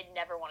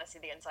never want to see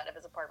the inside of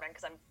his apartment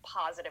because I'm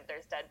positive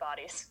there's dead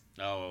bodies.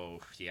 Oh,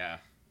 yeah.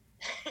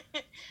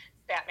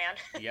 Batman.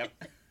 Yep.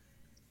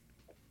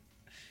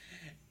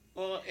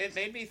 Well, it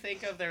made me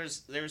think of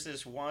there's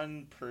this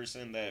one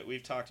person that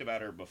we've talked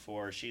about her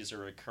before. She's a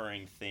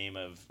recurring theme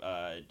of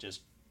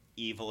just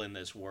evil in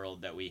this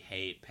world that we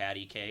hate,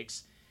 Patty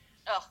Cakes.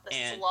 Oh,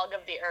 slug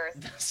of the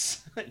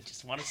earth. I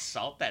just want to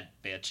salt that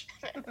bitch.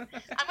 I'm going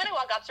to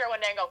walk up to her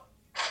one day and go...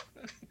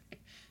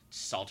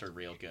 Salt her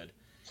real good.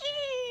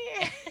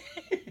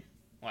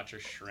 Watch her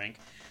shrink.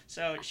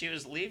 So she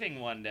was leaving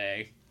one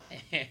day,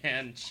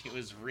 and she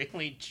was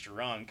really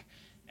drunk,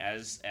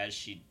 as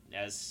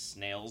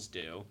snails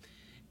do,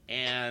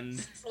 and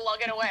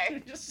slugging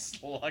away, just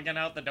slugging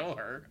out the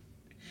door.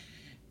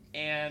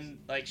 And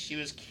like she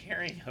was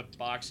carrying a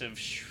box of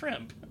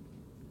shrimp,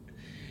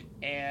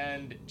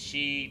 and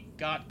she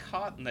got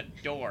caught in the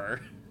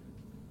door.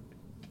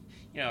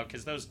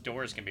 Because those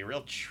doors can be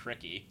real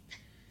tricky.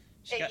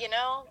 got, you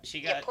know, she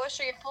you got, push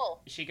or you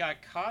pull. she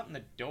got caught in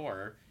the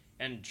door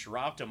and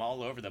dropped them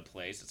all over the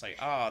place. It's like,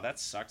 oh, that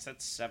sucks.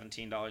 That's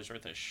 $17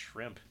 worth of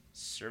shrimp.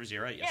 Serves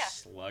you right, you Yeah.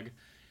 slug.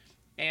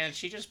 And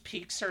she just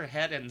peeks her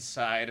head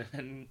inside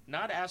and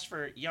not ask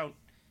for,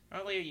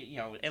 really,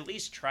 at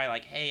least try,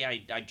 like, hey,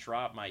 I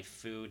dropped my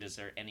food. Is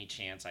there any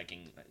chance I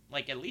can,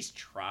 like, at least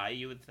try,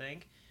 you would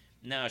think?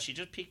 No, she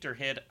just peeked her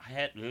head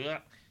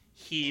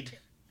heed,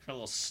 her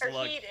little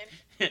slug.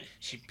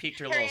 She peeked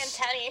her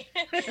antennae.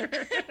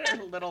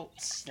 little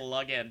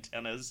slug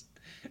antennas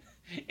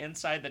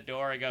inside the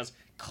door and goes,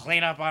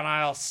 clean up on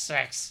aisle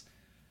 6.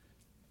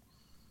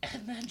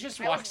 And then just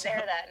walks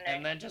out.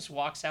 And then just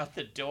walks out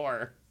the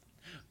door.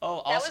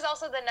 Oh, that was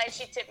also the night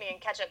she tipped me in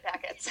ketchup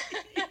packets.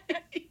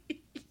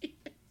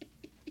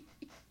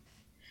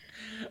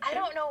 I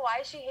don't know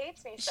why she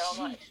hates me so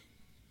much.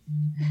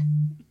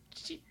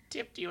 She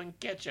tipped you in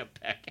ketchup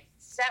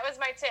packets. That was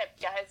my tip,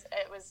 guys.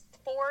 It was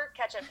 4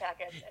 ketchup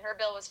packets, and her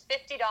bill was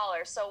 $50.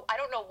 So I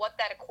don't know what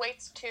that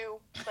equates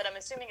to, but I'm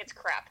assuming it's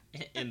crap.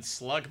 In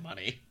slug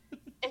money.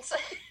 That's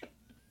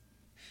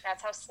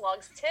how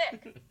slugs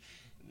tick.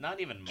 Not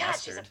even God,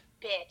 mustard.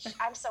 She's a bitch.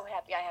 I'm so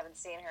happy I haven't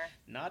seen her.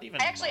 Not even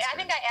Actually, mustard. I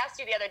think I asked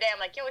you the other day, I'm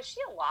like, yo, is she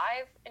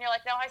alive? And you're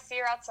like, no, I see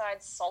her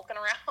outside sulking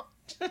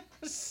around.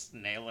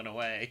 Snailing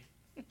away.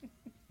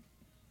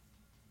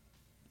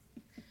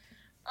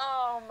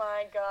 Oh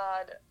my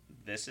god.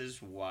 This is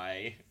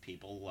why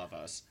people love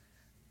us.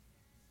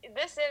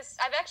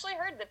 I've actually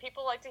heard that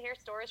people like to hear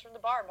stories from the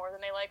bar more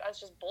than they like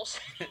us just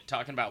bullshit.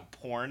 Talking about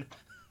porn.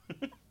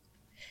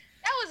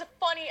 That was a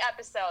funny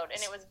episode,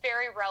 and it was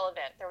very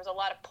relevant. There was a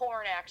lot of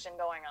porn action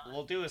going on.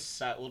 We'll do a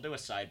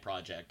side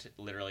project,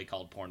 literally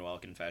called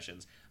Pornwell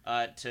Confessions.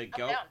 To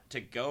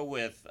go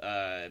with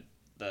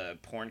the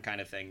porn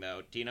kind of thing,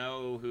 though. Do you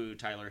know who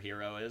Tyler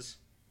Hero is?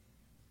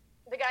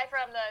 The guy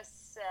from the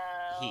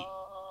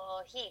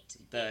Heat.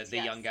 The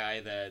young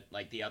guy that,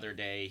 like, the other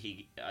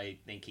day I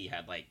think he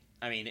had, like,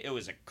 I mean, it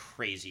was a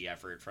crazy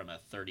effort from a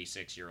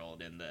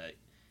 36-year-old in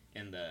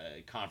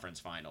the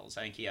conference finals.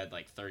 I think he had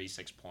like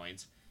 36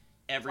 points.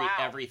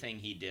 Everything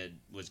he did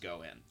was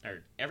go in.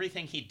 Or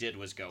everything he did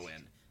was go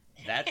in.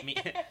 That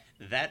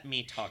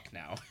me talk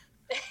now.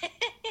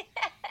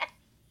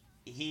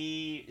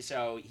 He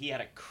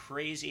had a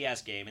crazy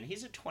ass game, and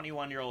he's a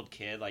 21-year-old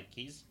kid. Like,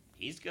 he's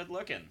good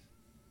looking.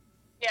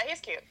 Yeah,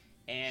 he's cute.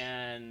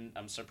 And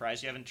I'm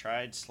surprised you haven't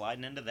tried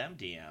sliding into them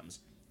DMs,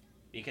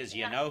 because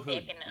you know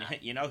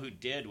who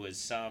did was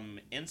some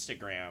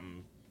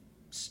Instagram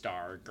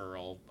star,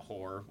 girl,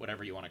 whore,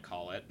 whatever you want to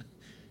call it.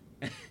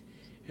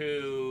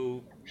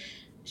 Who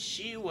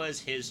she was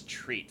his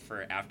treat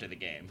for after the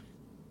game.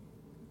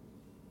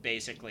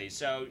 Basically.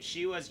 So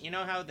she was, you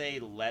know how they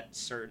let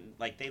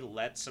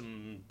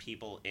some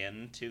people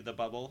into the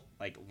bubble,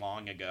 like,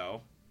 long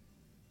ago?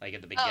 Like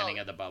at the beginning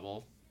of the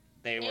bubble.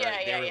 They were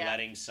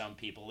letting some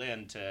people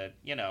in to,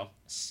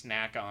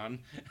 snack on.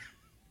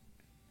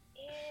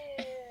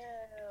 Ew.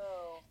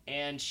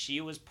 And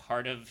she was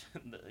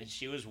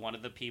one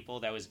of the people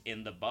that was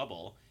in the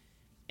bubble.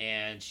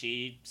 And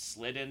she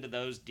slid into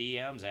those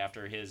DMs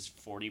after his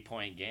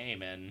 40-point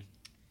game, and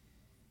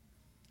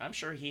I'm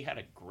sure he had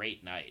a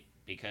great night,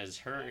 because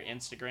her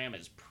Instagram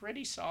is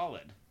pretty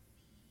solid.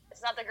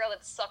 It's not the girl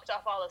that sucked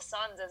off all the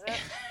suns, is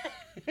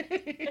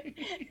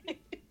it?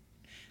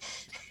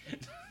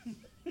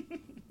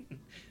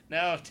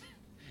 No,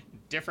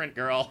 different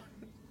girl.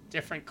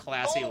 Different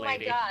classy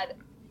lady. Oh my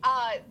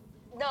god.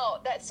 No,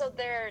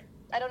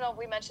 I don't know if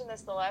we mentioned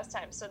this the last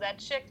time. So that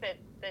chick that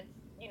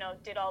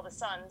did all the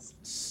suns.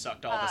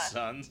 Sucked all the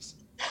suns.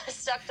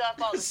 Sucked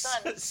off all the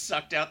suns.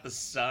 Sucked out the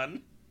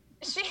sun.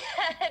 She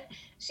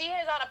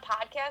is on a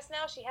podcast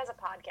now. She has a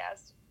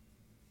podcast,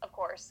 of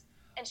course.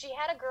 And she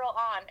had a girl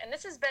on, and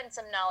this has been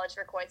some knowledge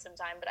for quite some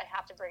time, but I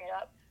have to bring it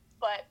up.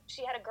 But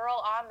she had a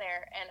girl on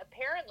there, and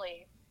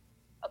apparently,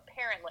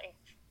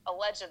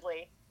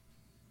 allegedly,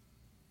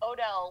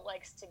 Odell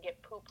likes to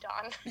get pooped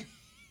on.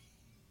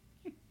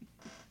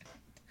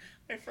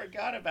 I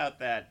forgot about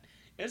that.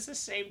 It's the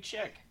same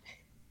chick.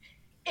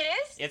 It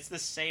is? It's the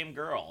same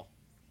girl.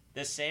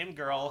 The same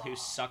girl who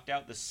sucked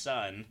out the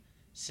sun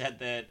said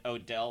that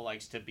Odell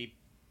likes to be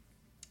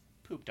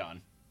pooped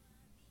on.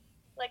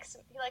 He likes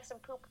some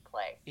poop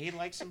play. He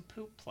likes some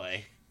poop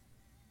play.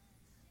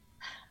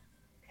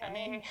 Okay. I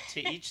mean,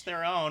 to each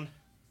their own.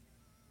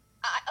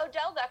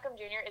 Odell Beckham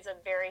Jr. is a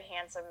very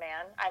handsome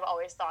man. I've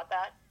always thought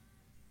that.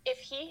 If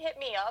he hit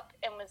me up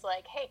and was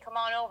like, hey, come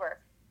on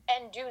over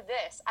and do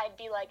this, I'd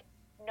be like,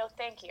 no,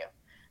 thank you.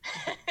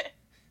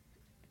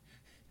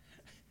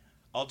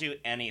 I'll do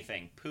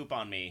anything. Poop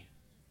on me.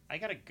 I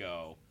gotta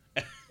go.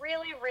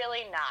 Really,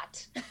 really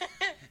not.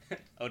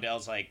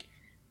 Odell's like,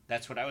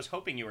 that's what I was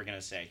hoping you were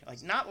gonna say.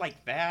 Like, not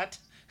like that.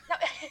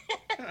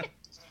 No.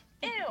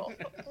 Ew.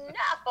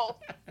 No.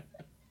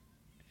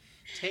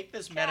 Take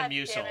this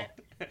Metamucil.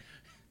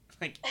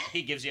 Like,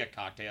 he gives you a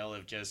cocktail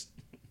of just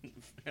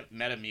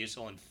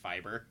Metamucil and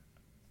fiber.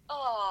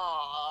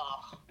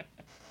 Oh.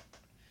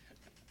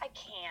 I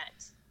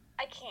can't.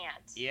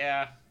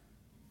 Yeah.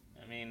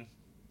 I mean,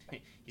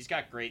 He's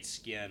got great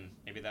skin.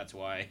 Maybe that's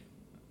why.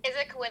 Is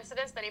it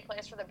coincidence that he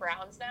plays for the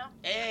Browns now?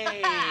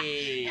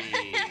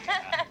 Hey!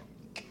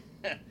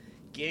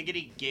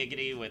 Giggity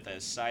giggity with a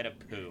side of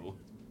poo.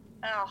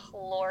 Oh,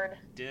 Lord.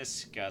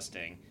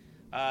 Disgusting.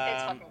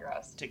 It's fucking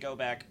gross. To go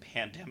back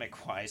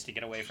pandemic-wise, to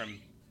get away from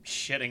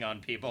shitting on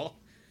people,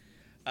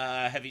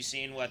 have you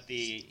seen what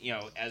the,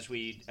 as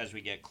we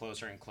get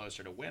closer and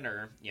closer to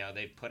winter,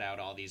 they've put out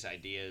all these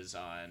ideas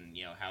on,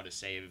 how to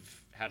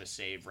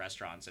save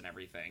restaurants and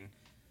everything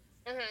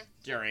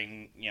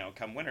during,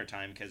 come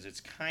wintertime, because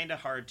it's kind of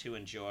hard to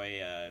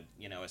enjoy, a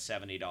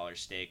 $70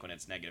 steak when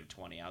it's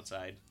 -20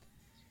 outside.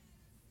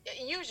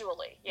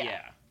 Usually, yeah.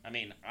 Yeah. I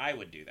mean, I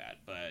would do that,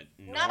 but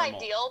not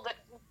ideal, but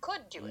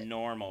could do it.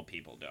 Normal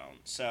people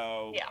don't.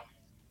 So, yeah.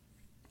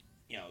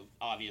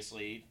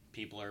 Obviously,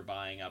 people are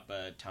buying up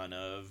a ton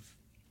of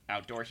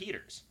outdoor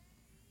heaters.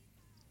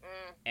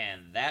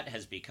 And that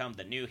has become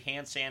the new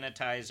hand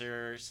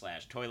sanitizer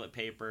 / toilet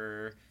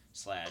paper /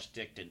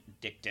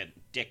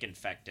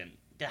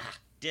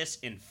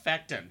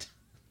 disinfectant.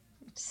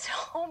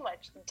 So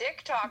much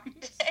dick talk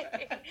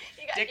today.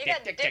 You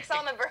got dicks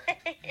on the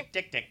brain.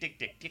 Dick.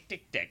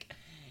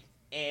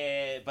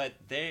 But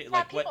they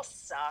people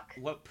suck.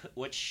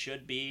 What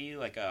should be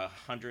like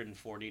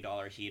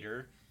 $140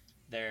 heater,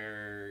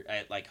 they're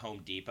at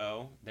Home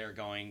Depot. They're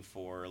going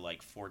for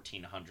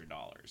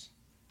 $1,400.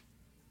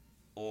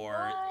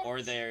 Or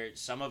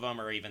some of them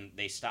are even,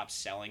 they stopped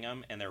selling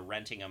them and they're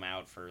renting them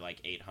out for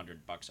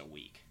 $800 a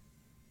week.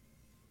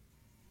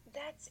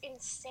 That's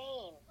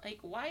insane.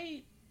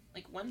 Why?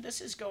 When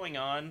this is going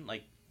on,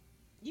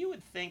 you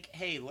would think,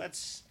 hey,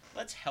 let's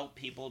help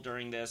people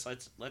during this.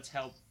 Let's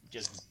help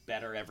just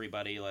better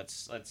everybody.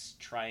 Let's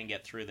try and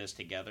get through this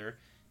together.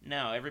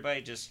 No,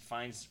 everybody just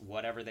finds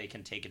whatever they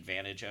can take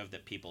advantage of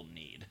that people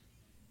need.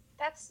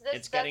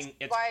 It's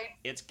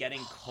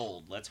getting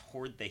cold. Let's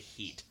hoard the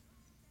heat.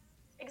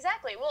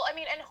 Exactly. Well, I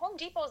mean, and Home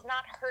Depot's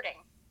not hurting.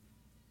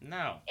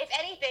 No. If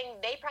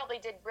anything, they probably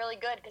did really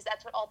good because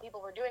that's what all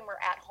people were doing, were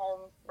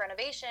at-home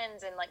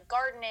renovations and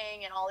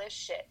gardening and all this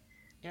shit.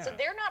 Yeah. So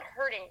they're not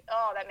hurting.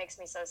 Oh, that makes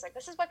me so sick.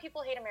 This is why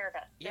people hate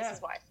America. Yeah. This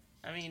is why.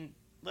 I mean,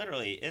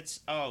 literally,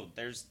 it's,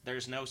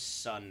 there's no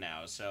sun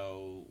now,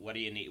 so what do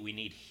you need? We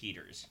need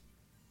heaters.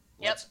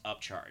 Let's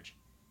upcharge.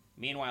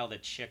 Meanwhile, the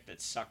chick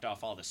that sucked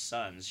off all the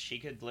suns, she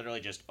could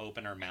literally just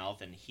open her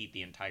mouth and heat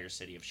the entire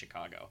city of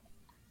Chicago.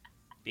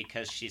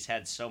 Because she's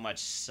had so much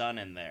sun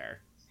in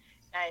there.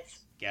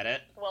 Nice. Get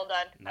it? Well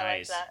done.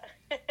 Nice. I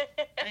like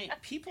that. I mean,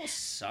 people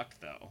suck,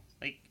 though.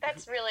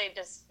 That's really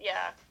just,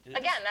 yeah.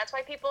 Again, that's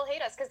why people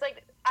hate us. Because,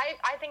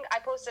 I think I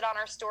posted on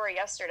our story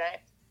yesterday.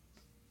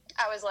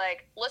 I was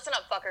like, listen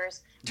up,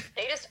 fuckers.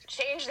 They just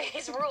changed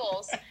these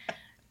rules.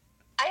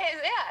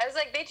 I was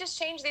like, they just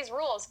changed these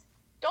rules.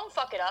 Don't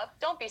fuck it up.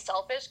 Don't be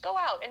selfish. Go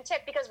out and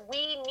tip because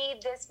we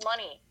need this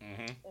money.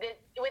 Mm-hmm.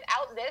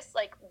 Without this,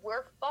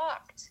 we're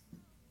fucked.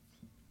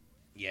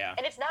 Yeah.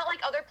 And it's not like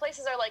other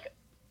places are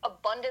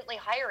abundantly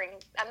hiring.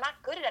 I'm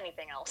not good at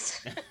anything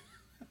else.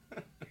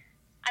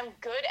 I'm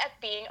good at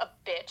being a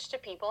bitch to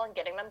people and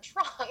getting them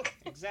drunk.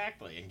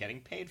 Exactly, and getting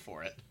paid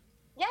for it.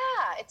 Yeah,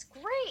 it's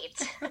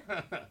great.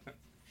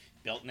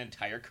 Built an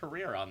entire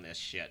career on this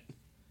shit.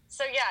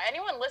 So yeah,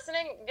 anyone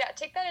listening,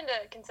 take that into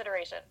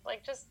consideration.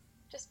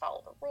 Just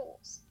follow the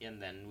rules.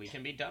 And then we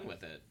can be done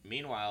with it.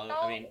 Meanwhile,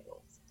 I mean,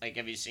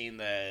 have you seen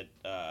that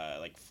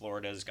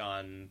Florida's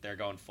they're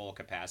going full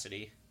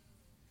capacity?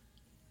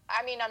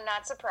 I mean, I'm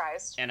not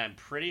surprised. And I'm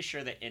pretty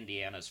sure that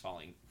Indiana's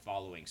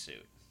following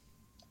suit.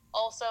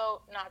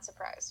 Also, not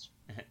surprised.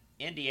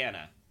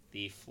 Indiana,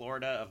 the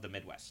Florida of the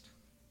Midwest.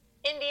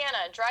 Indiana,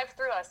 drive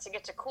through us to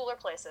get to cooler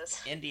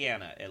places.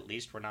 Indiana, at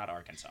least we're not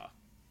Arkansas.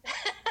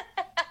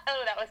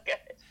 Oh, that was good.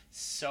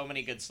 So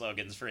many good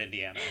slogans for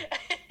Indiana.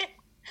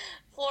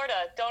 Florida,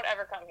 don't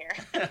ever come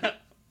here.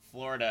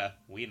 Florida,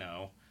 we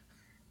know.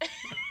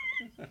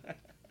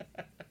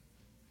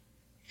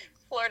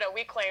 Florida,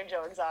 we claim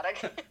Joe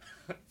Exotic.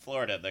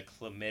 Florida, the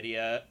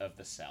chlamydia of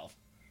the South.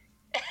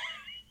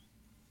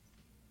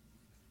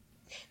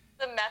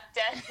 The meth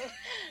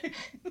den.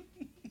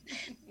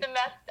 The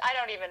meth, I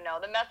don't even know.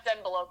 The meth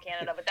den below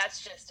Canada, but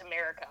that's just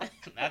America.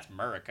 That's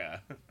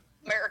America.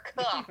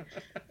 America.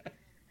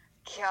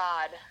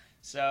 God.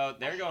 So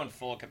they're going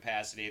full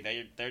capacity.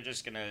 They're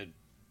just gonna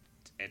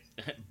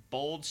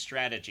bold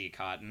strategy,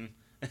 Cotton.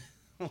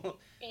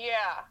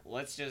 Yeah.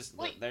 Let's just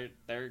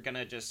they're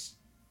gonna just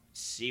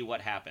see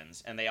what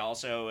happens, and they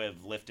also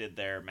have lifted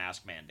their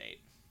mask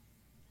mandate.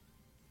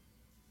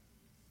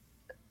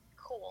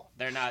 Cool.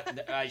 They're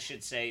not. I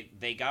should say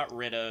they got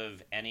rid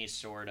of any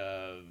sort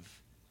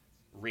of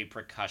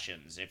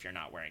repercussions if you're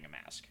not wearing a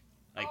mask.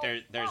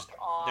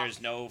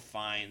 There's no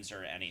fines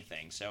or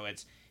anything. So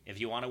it's, if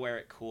you want to wear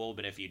it, cool,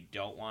 but if you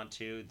don't want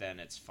to, then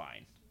it's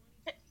fine.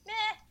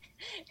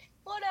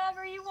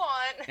 Whatever you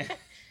want.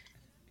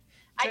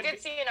 I did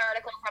see an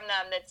article from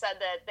them that said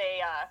that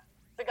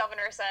the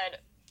governor said,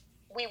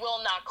 we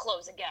will not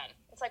close again.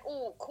 It's like,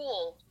 ooh,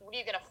 cool. What are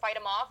you going to fight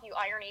them off, you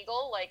Iron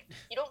Eagle?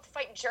 You don't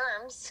fight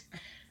germs.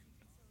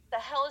 The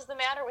hell is the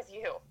matter with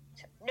you?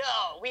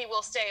 No, we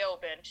will stay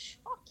open.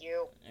 Fuck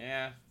you.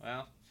 Yeah,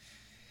 well,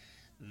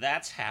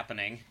 that's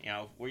happening. You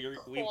know,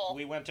 Cool.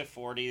 we went to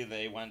 40,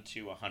 they went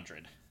to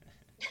 100.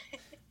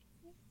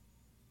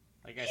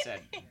 Like I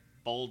said,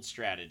 bold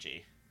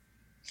strategy.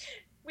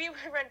 We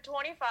were at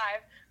 25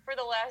 for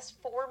the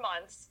last 4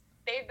 months.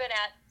 They've been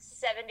at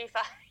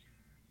 75.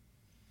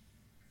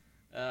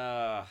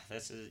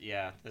 This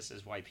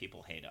is why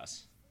people hate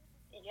us.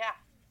 Yeah.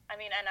 I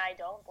mean, and I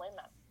don't blame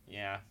them.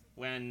 Yeah,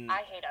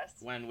 I hate us.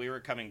 when we were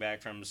coming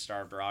back from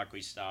Starved Rock,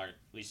 we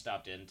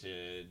stopped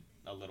into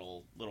a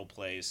little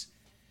place,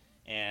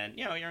 and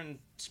you know, you're in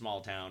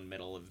small town,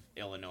 middle of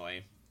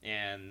Illinois,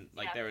 and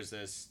like Yeah. there was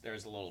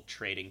a little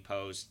trading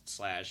post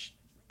slash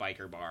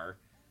biker bar,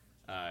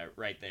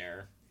 right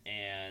there,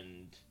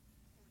 and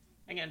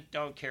again,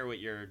 don't care what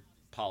your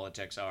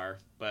politics are,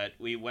 but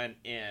we went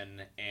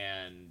in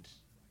and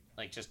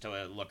like just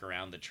to look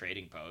around the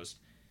trading post.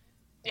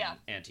 Yeah.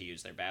 And to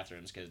use their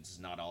bathrooms because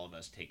not all of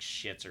us take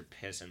shits or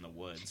piss in the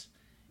woods.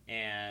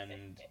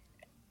 And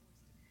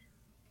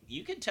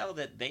you could tell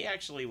that they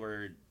actually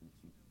were,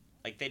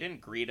 like, they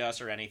didn't greet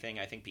us or anything,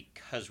 I think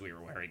because we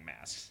were wearing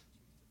masks.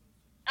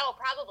 Oh,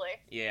 probably.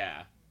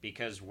 Yeah,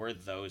 because we're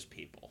those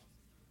people.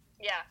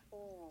 Yeah.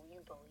 Ooh, you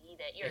believe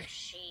it. You're a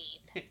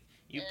sheep.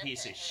 You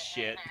piece of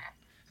shit.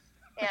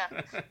 Yeah.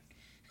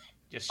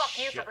 Just Fuck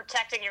you for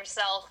protecting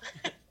yourself.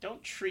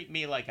 Don't treat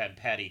me like I'm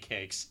patty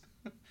cakes.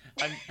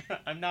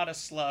 I'm not a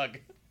slug.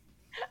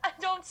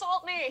 Don't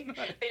salt me.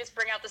 They just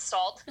bring out the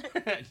salt.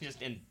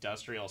 Just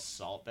industrial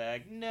salt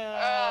bag.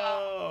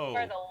 No.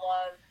 For the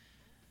love.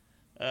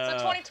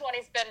 So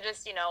 2020's been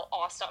just,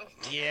 awesome.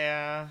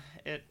 Yeah.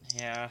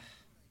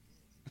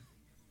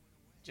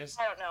 Just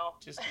I don't know.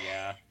 Just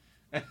yeah.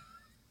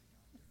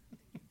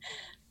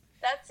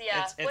 That's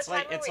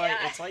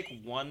It's like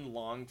one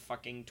long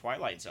fucking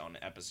Twilight Zone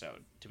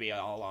episode. To be in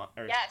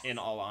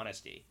all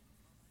honesty.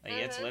 Like,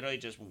 it's literally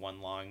just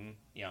one long,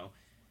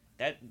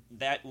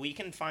 that we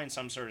can find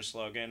some sort of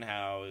slogan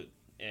how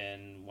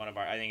in one of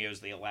our, I think it was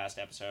the last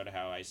episode,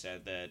 how I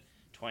said that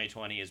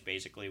 2020 is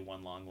basically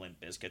one long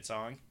Limp Bizkit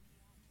song.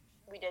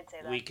 We did say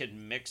that. We could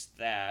mix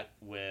that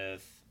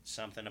with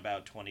something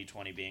about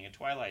 2020 being a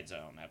Twilight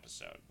Zone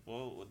episode.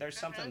 Well, there's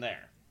something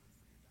there.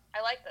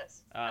 I like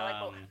this.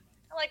 I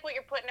like what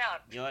you're putting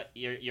out.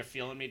 You're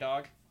feeling me,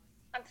 dog?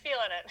 I'm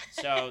feeling it.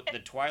 So the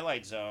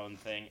Twilight Zone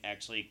thing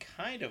actually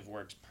kind of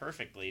works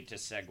perfectly to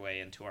segue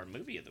into our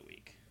movie of the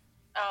week.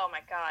 Oh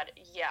my god,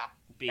 yeah.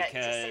 Because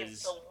that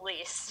is the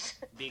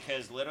least.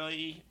 Because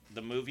literally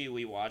the movie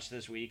we watched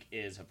this week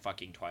is a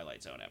fucking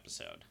Twilight Zone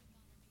episode.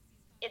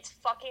 It's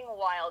fucking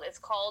wild. It's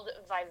called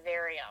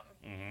Vivarium.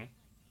 Mm-hmm.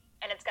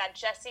 And it's got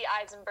Jesse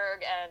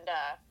Eisenberg and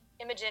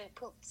Imogen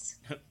Poots.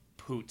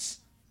 Poots.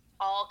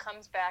 All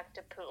comes back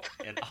to poop.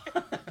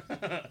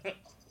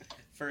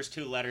 First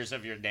 2 letters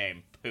of your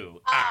name, poo.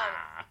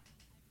 I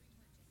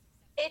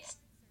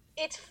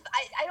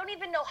don't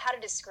even know how to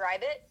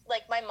describe it.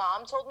 Like, my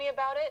mom told me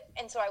about it,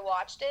 and so I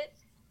watched it.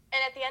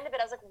 And at the end of it,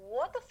 I was like,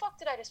 what the fuck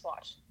did I just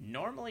watch?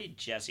 Normally,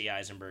 Jesse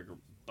Eisenberg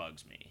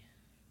bugs me.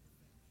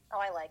 Oh,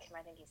 I like him.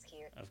 I think he's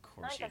cute. Of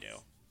course you do.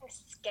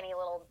 Skinny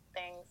little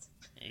things.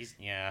 He's,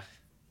 a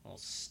little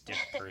stiff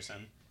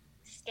person.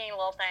 Skinny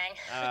little thing.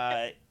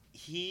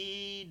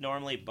 He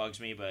normally bugs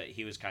me, but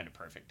he was kind of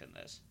perfect in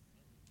this.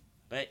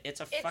 But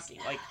it's fucking,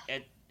 like,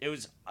 it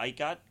was, I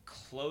got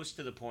close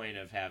to the point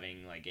of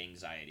having, like,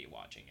 anxiety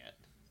watching it.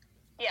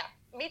 Yeah,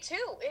 me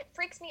too. It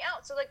freaks me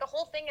out. So, like, the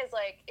whole thing is,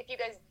 like, if you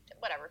guys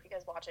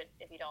watch it,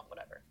 if you don't,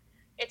 whatever.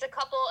 It's a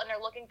couple, and they're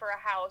looking for a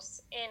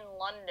house in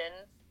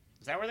London.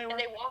 Is that where they were? And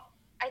they walk,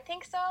 I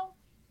think so.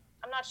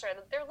 I'm not sure.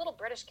 They're little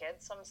British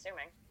kids, so I'm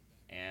assuming.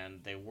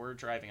 And they were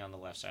driving on the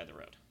left side of the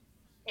road.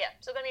 Yeah,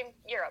 so, I mean,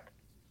 Europe.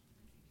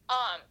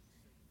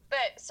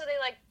 But, so they,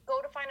 like,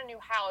 go to find a new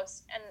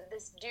house, and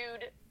this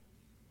dude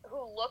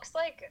who looks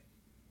like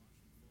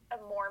a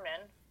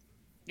Mormon.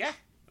 Yeah,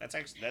 that's...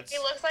 He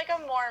looks like a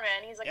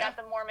Mormon. He's, like, got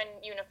the Mormon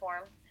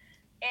uniform.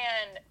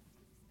 And,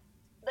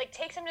 like,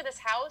 takes him to this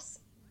house,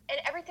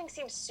 and everything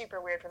seems super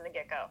weird from the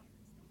get-go.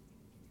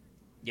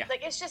 Yeah.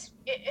 Like, it's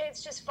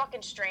just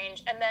fucking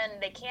strange. And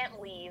then they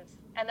can't leave,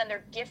 and then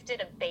they're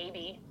gifted a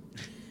baby.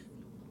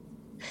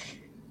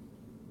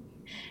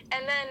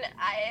 And then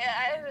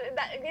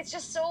it's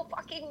just so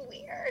fucking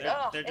weird.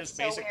 They're just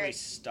basically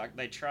stuck.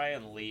 They try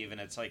and leave, and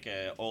it's like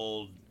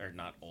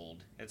not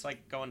old. It's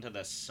like going to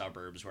the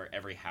suburbs where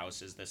every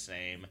house is the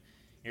same.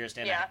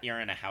 You're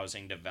in a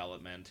housing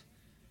development,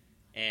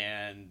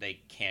 and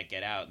they can't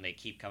get out, and they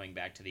keep coming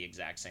back to the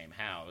exact same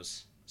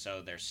house.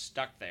 So they're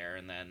stuck there,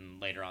 and then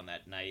later on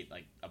that night,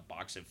 like, a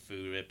box of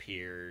food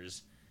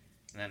appears,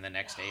 and then the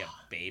next day a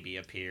baby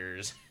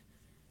appears.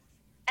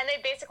 And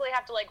they basically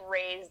have to, like,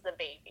 raise the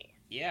baby.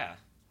 Yeah.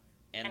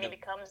 And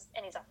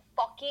he's a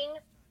fucking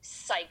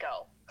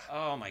psycho.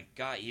 Oh my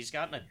god, he's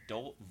got an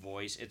adult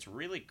voice. It's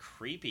really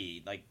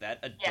creepy, like, that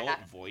adult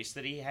voice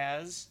that he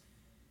has.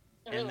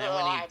 And then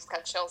when I just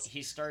got chills.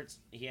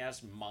 He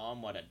asks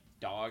Mom what a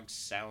dog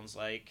sounds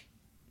like,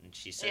 and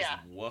she says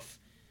woof.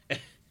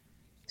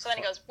 So then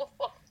he goes, woof,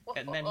 woof.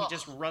 And then he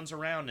just runs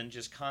around and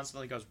just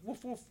constantly goes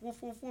woof woof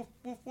woof woof woof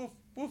woof woof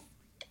woof.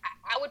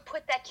 I would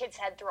put that kid's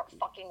head through a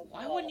fucking wall.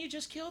 Why wouldn't you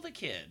just kill the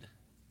kid?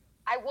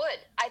 I would.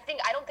 I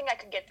don't think I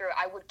could get through it.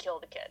 I would kill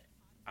the kid.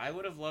 I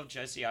would have loved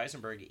Jesse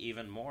Eisenberg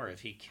even more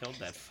if he killed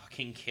that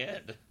fucking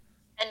kid.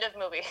 End of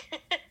movie.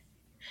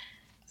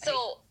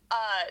 So,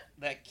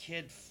 that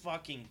kid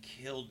fucking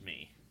killed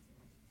me.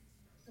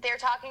 They're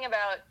talking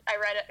about, I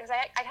read it, because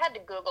I had to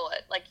Google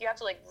it. Like, you have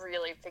to, like,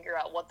 really figure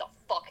out what the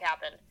fuck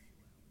happened.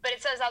 But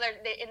it says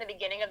in the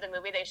beginning of the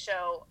movie, they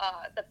show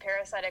the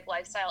parasitic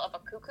lifestyle of a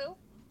cuckoo.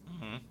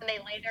 Mm-hmm. And they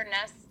lay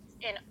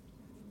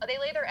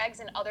their eggs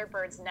in other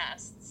birds'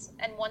 nests.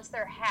 And once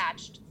they're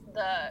hatched,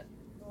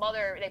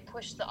 they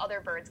push the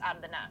other birds out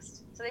of the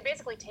nest. So they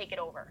basically take it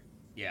over.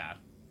 Yeah.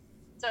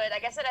 So I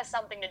guess it has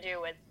something to do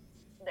with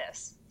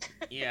this.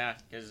 Yeah,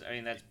 because, I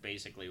mean, that's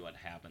basically what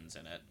happens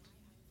in it.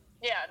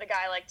 Yeah, the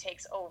guy, like,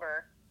 takes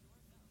over.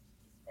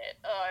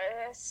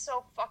 It's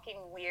so fucking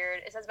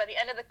weird. It says, by the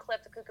end of the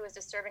clip, the cuckoo is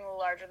disturbingly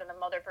larger than the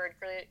mother bird,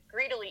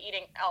 greedily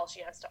eating all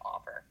she has to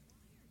offer.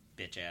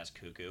 Bitch-ass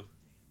cuckoo.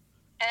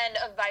 And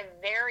a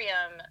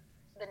vivarium,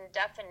 the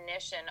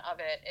definition of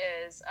it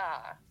is,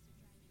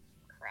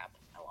 crap,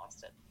 I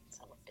lost it.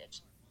 Son of a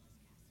bitch.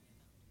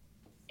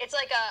 It's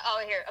like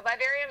a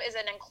vivarium is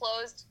an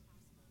enclosed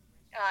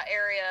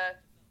area,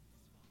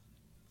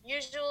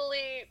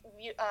 usually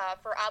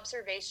for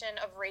observation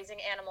of raising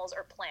animals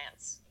or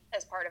plants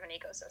as part of an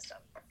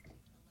ecosystem.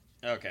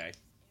 Okay.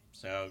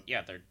 So,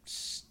 yeah, they're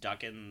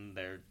stuck in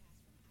their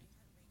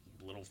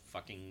little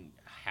fucking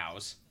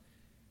house.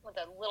 With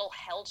a little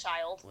hell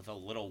child. With a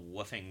little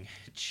woofing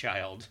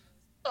child.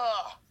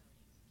 Ugh.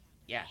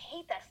 Yeah. I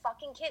hate that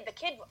fucking kid. The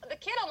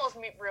kid almost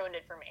ruined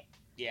it for me.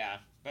 Yeah,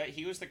 but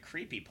he was the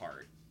creepy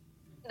part.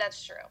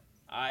 That's true.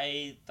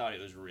 I thought it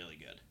was really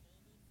good.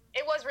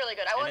 It was really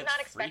good. I was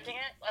not expecting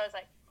it. I was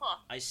like, huh.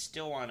 I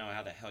still want to know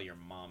how the hell your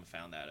mom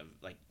found that.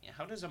 Like,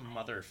 how does a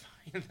mother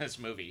find this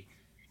movie?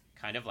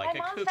 Kind of like a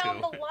cuckoo. My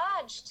mom found The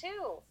Lodge,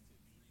 too.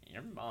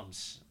 Your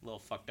mom's a little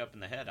fucked up in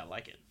the head. I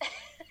like it.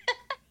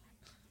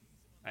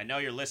 I know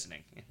you're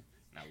listening.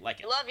 I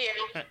like it. I love you,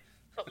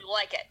 but we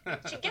like it.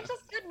 She gives us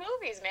good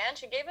movies, man.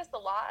 She gave us The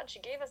Lodge. She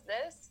gave us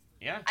this.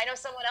 Yeah. I know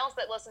someone else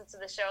that listens to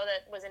the show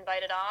that was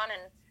invited on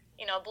and,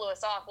 blew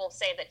us off will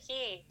say that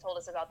he told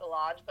us about The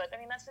Lodge, but, I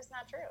mean, that's just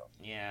not true.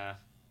 Yeah.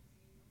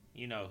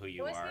 You know who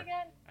you are. Who is he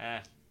again?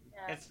 Yeah.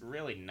 It's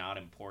really not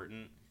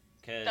important,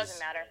 because doesn't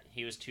matter.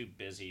 He was too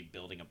busy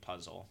building a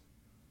puzzle.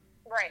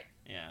 Right.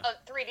 Yeah.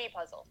 A 3D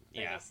puzzle.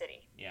 3D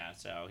City. Yeah,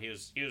 so he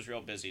was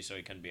real busy, so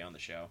he couldn't be on the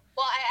show.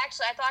 Well,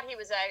 I thought he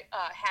was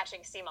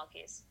hatching sea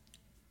monkeys.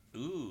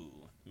 Ooh.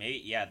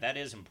 Maybe, yeah, that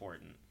is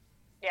important.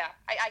 Yeah,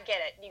 I get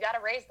it. You got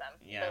to raise them.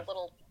 Yeah. The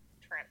little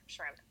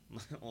shrimp.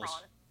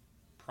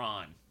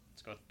 Prawn.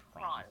 Let's go with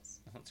prawn.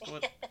 Prawns. Let's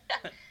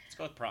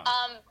go with prawn.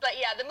 But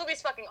yeah, the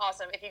movie's fucking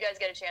awesome. If you guys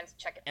get a chance,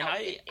 check it out.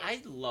 And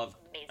I love.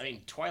 Amazing. I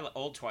mean,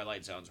 old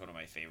Twilight Zone's one of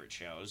my favorite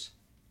shows.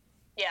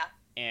 Yeah.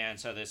 And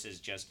so this is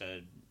just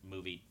a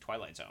movie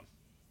Twilight Zone.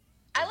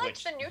 I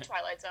liked the new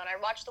Twilight Zone.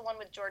 I watched the one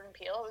with Jordan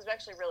Peele. It was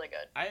actually really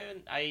good.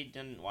 I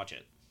didn't watch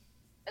it.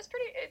 It's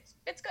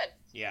it's good.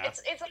 Yeah.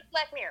 It's like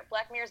Black Mirror.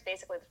 Black Mirror is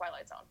basically the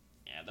Twilight Zone.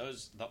 Yeah,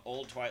 the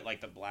old Twilight,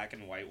 like the black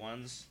and white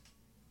ones.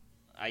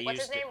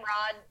 What's his name?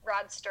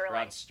 Rod Sterling.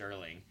 Rod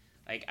Sterling.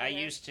 Like,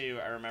 mm-hmm.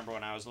 I remember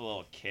when I was a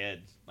little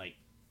kid, like,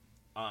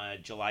 on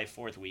July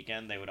 4th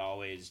weekend, they would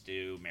always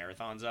do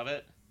marathons of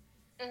it.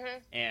 Mm-hmm.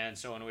 And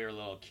so when we were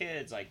little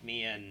kids, like,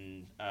 me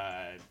and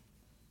my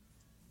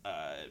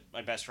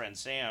best friend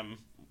Sam,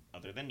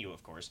 other than you,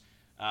 of course,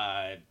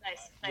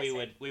 nice. we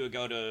would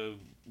go to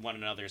one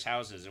another's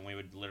houses, and we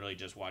would literally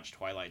just watch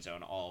Twilight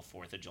Zone all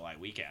 4th of July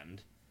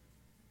weekend.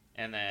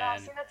 And then,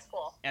 that's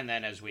cool. And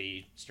then as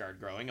we started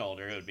growing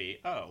older, it would be,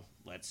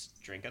 let's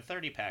drink a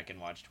 30-pack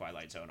and watch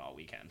Twilight Zone all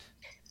weekend.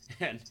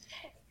 and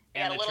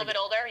a little bit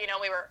older,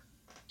 we were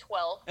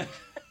 12.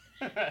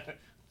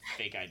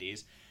 Fake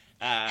IDs.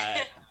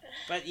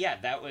 But yeah,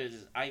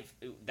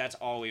 that's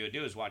all we would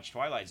do is watch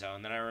Twilight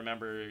Zone. Then I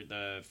remember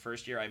the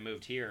first year I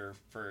moved here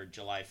for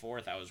July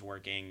 4th, I was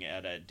working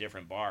at a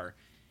different bar,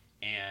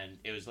 and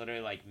it was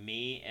literally like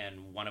me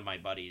and one of my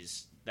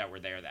buddies that were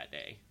there that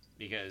day.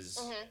 Because,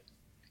 mm-hmm.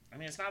 I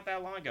mean, it's not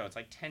that long ago. It's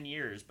like 10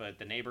 years, but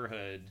the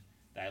neighborhood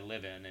that I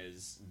live in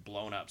is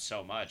blown up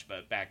so much.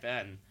 But back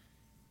then,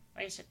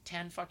 like I said,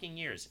 10 fucking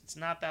years. It's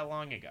not that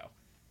long ago.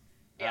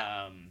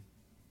 Yeah.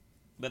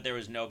 But there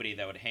was nobody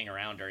that would hang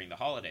around during the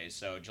holidays.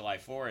 So July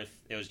 4th,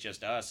 it was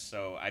just us.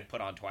 So I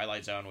put on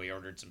Twilight Zone. We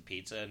ordered some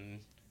pizza and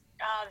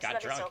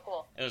got drunk. So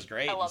cool. It was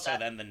great. I love and so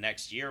that. then the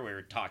next year we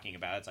were talking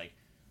about it. It's like,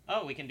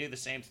 we can do the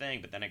same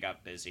thing. But then it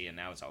got busy, and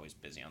now it's always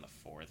busy on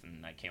the 4th,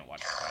 and I can't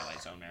watch the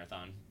Twilight Zone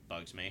marathon.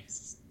 Bugs me.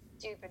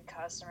 Stupid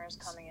customers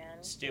coming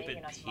in.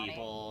 Stupid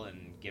people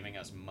and giving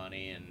us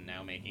money and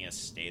now making us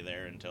stay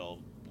there until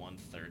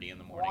 1:30 in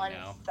the morning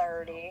now.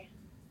 1:30.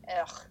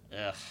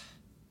 Ugh.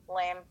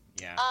 Lame.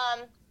 Yeah.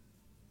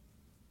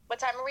 What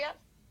time are we at?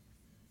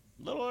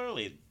 A little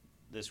early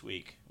this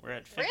week. We're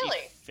at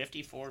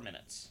 54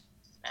 minutes.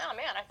 Eh, Oh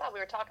man, I thought we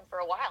were talking for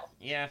a while.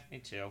 Yeah, me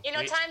too. You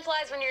know, time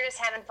flies when you're just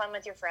having fun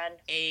with your friend.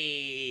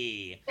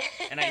 Hey,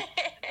 and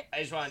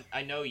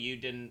I know you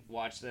didn't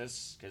watch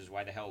this because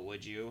why the hell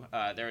would you?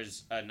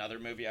 There's another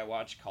movie I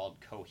watched called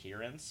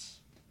Coherence.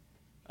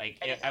 Like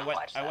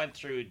I went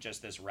through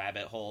just this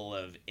rabbit hole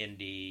of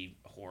indie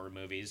horror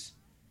movies.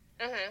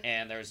 Mm-hmm.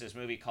 And there's this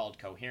movie called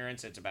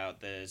Coherence. It's about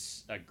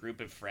a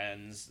group of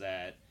friends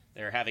that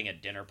they're having a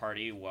dinner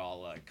party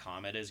while a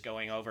comet is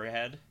going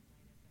overhead.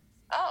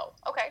 Oh,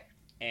 okay.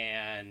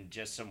 And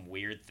just some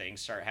weird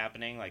things start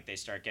happening. Like they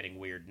start getting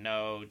weird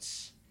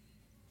notes,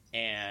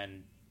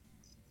 and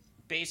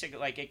basically,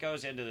 like it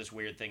goes into this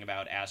weird thing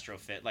about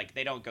astrophysics. Like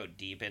they don't go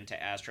deep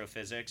into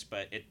astrophysics,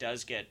 but it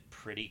does get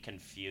pretty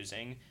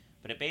confusing.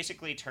 But it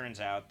basically turns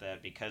out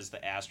that because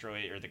the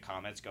asteroid or the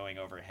comet's going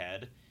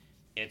overhead,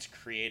 it's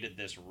created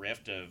this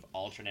rift of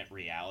alternate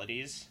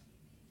realities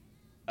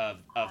of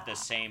the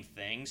same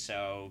thing.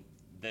 So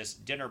this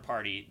dinner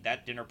party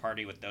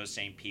with those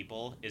same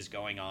people is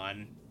going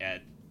on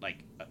at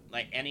like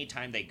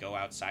anytime they go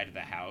outside of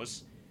the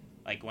house.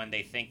 Like when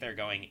they think they're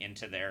going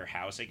into their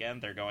house again,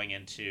 they're going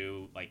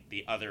into like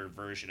the other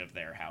version of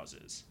their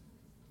houses.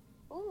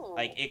 Ooh.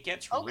 Like it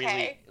gets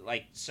really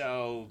like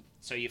so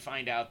you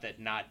find out that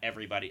not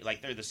everybody,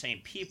 like they're the same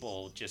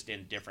people just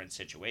in different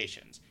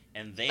situations.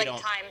 And they don't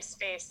time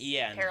space.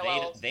 Yeah,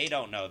 and they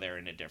don't know they're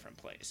in a different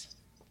place.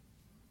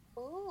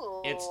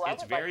 Ooh,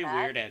 it's very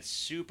weird and it's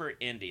super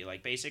indie.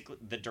 Like basically,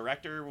 the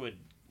director would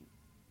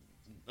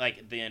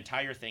like the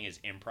entire thing is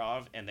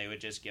improv, and they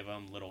would just give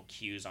them little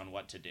cues on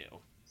what to do.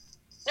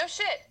 No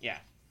shit. Yeah.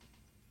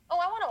 Oh,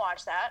 I want to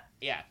watch that.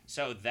 Yeah.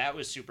 So that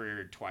was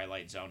super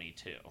Twilight Zoney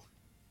too.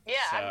 Yeah,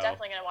 so, I'm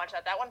definitely gonna watch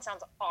that. That one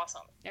sounds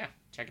awesome. Yeah,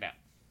 check it out.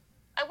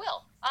 I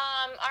will.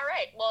 All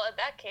right. Well, in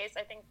that case,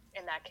 I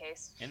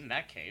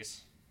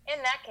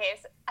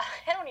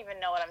don't even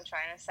know what I'm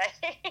trying to say.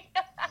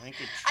 I think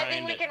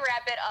we can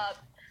wrap it up.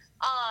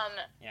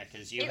 Yeah,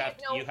 because you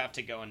have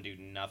to go and do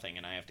nothing,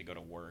 and I have to go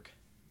to work.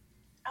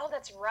 Oh,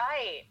 that's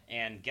right.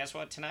 And guess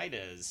what tonight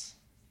is?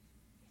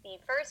 The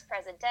first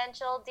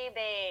presidential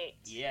debate.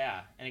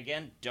 Yeah, and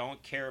again,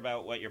 don't care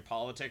about what your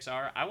politics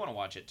are. I want to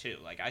watch it too.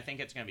 Like, I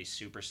think it's going to be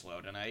super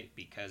slow tonight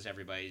because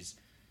everybody's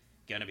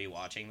going to be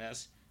watching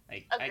this.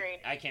 Like,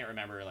 agreed. I can't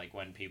remember like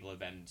when people have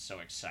been so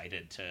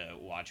excited to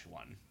watch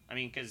one. I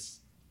mean,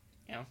 because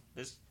you know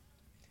this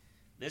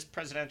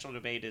presidential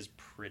debate is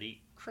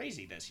pretty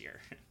crazy this year,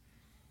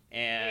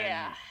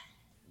 and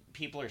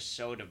people are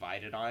so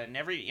divided on it.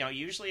 And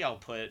usually I'll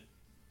put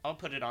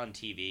it on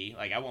TV.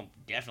 Like I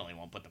definitely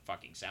won't put the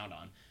fucking sound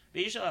on,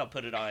 but usually I'll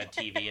put it on a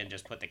TV and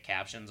just put the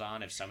captions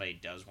on if somebody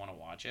does want to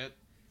watch it.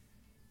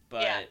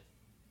 But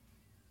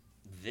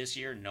this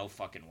year, no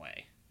fucking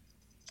way.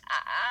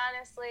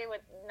 Honestly,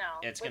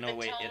 it's with gonna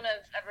the tone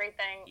of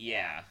everything.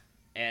 Yeah,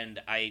 and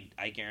I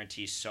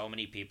guarantee so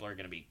many people are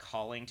gonna be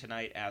calling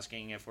tonight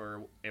asking if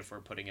we're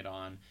putting it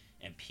on,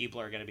 and people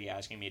are gonna be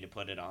asking me to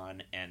put it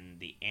on, and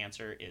the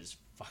answer is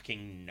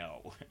fucking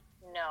no.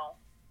 No,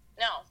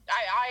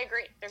 I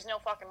agree. There's no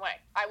fucking way.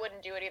 I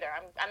wouldn't do it either.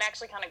 I'm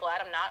actually kind of glad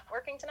I'm not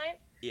working tonight.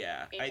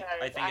 Yeah,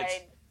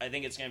 I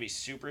think it's gonna be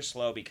super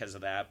slow because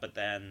of that. But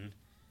then,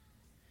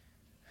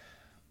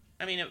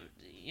 I mean,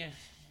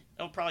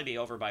 it'll probably be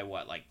over by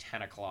like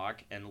 10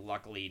 o'clock, and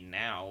luckily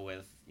now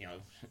with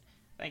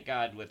thank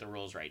God with the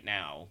rules right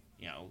now,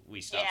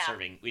 we stop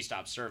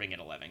serving at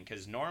 11,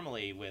 because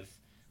normally with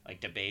like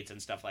debates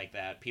and stuff like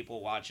that,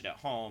 people watch it at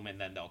home and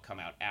then they'll come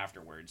out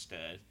afterwards to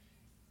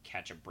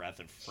catch a breath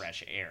of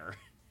fresh air.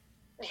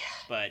 Yeah.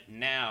 But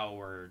now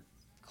we're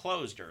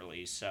closed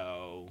early,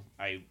 so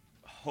I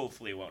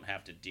hopefully won't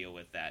have to deal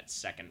with that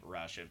second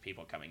rush of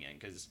people coming in,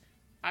 because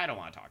I don't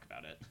want to talk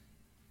about it.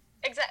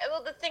 Exactly.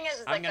 Well, the thing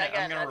is I'm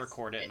gonna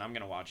record it and I'm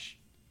gonna watch.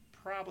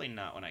 Probably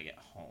not when I get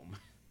home.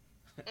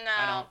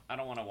 No. I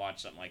don't want to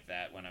watch something like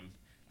that when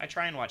I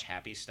try and watch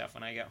happy stuff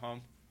when I get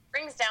home.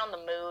 Brings down the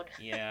mood.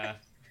 Yeah.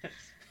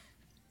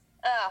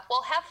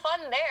 Well, have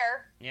fun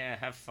there. Yeah,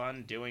 have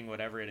fun doing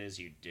whatever it is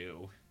you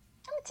do.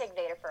 I'm gonna take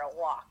Vader for a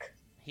walk.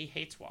 He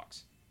hates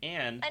walks.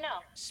 And I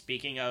know.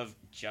 Speaking of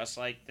just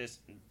like this,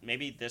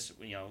 maybe this,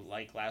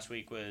 like last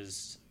week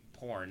was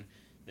porn,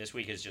 this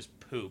week is just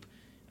poop.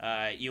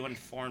 You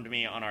informed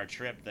me on our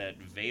trip that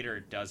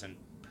Vader doesn't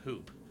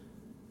poop.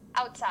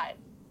 Outside.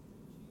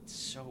 It's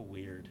so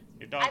weird.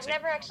 I've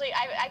never actually.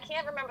 I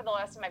can't remember the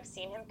last time I've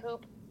seen him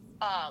poop.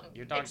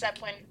 Your dog's a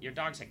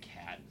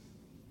cat.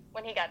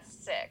 When he got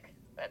sick,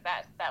 but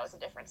that was a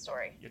different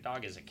story. Your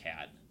dog is a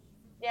cat.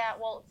 Yeah.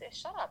 Well,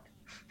 shut up.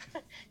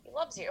 He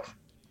loves you.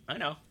 I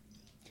know.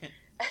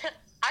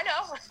 I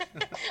know.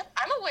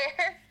 I'm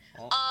aware.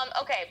 Well,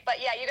 okay, but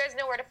yeah, you guys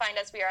know where to find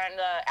us. We are on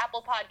the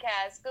Apple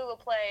Podcasts, Google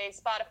Play,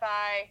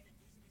 Spotify.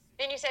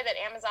 Didn't you say that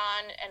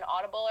Amazon and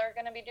Audible are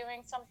going to be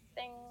doing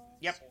something?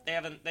 Yep, soon?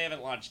 they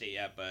haven't launched it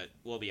yet, but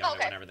we'll be on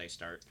there whenever they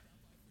start.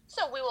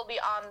 So we will be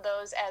on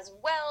those as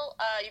well.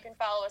 You can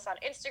follow us on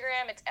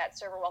Instagram. It's at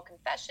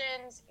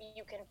ServerwellConfessions.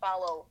 You can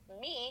follow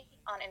me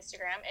on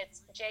Instagram.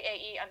 It's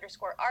JAE_RAE7.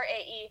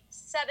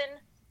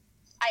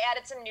 I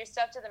added some new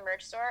stuff to the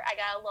merch store. I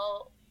got a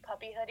little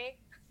puppy hoodie.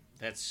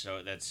 That's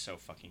so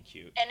fucking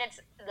cute. And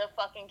it's the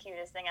fucking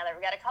cutest thing ever.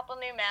 We got a couple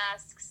new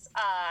masks.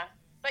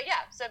 But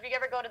yeah, so if you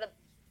ever go to the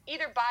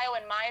either bio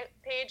in my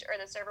page or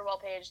the Serverwell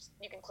page,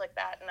 you can click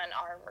that, and then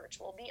our merch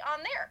will be on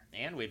there.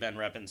 And we've been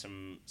repping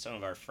some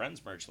of our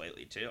friends' merch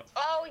lately too.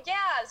 Oh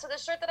yeah, so the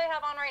shirt that I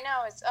have on right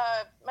now is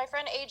my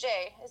friend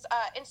AJ. His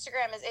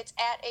Instagram is it's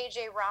at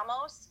AJ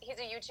Ramos. He's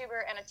a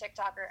YouTuber and a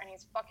TikToker, and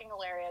he's fucking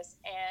hilarious.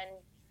 And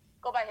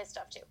go buy his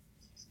stuff too.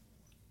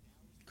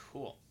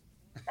 Cool.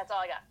 That's all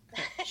I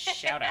got.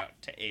 Shout out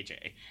to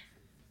AJ.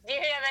 Do you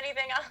have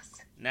anything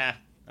else? Nah,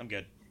 I'm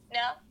good. No?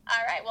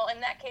 All right. Well, in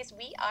that case,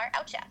 we are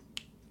out, chat.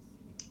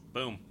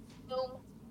 Boom. Boom.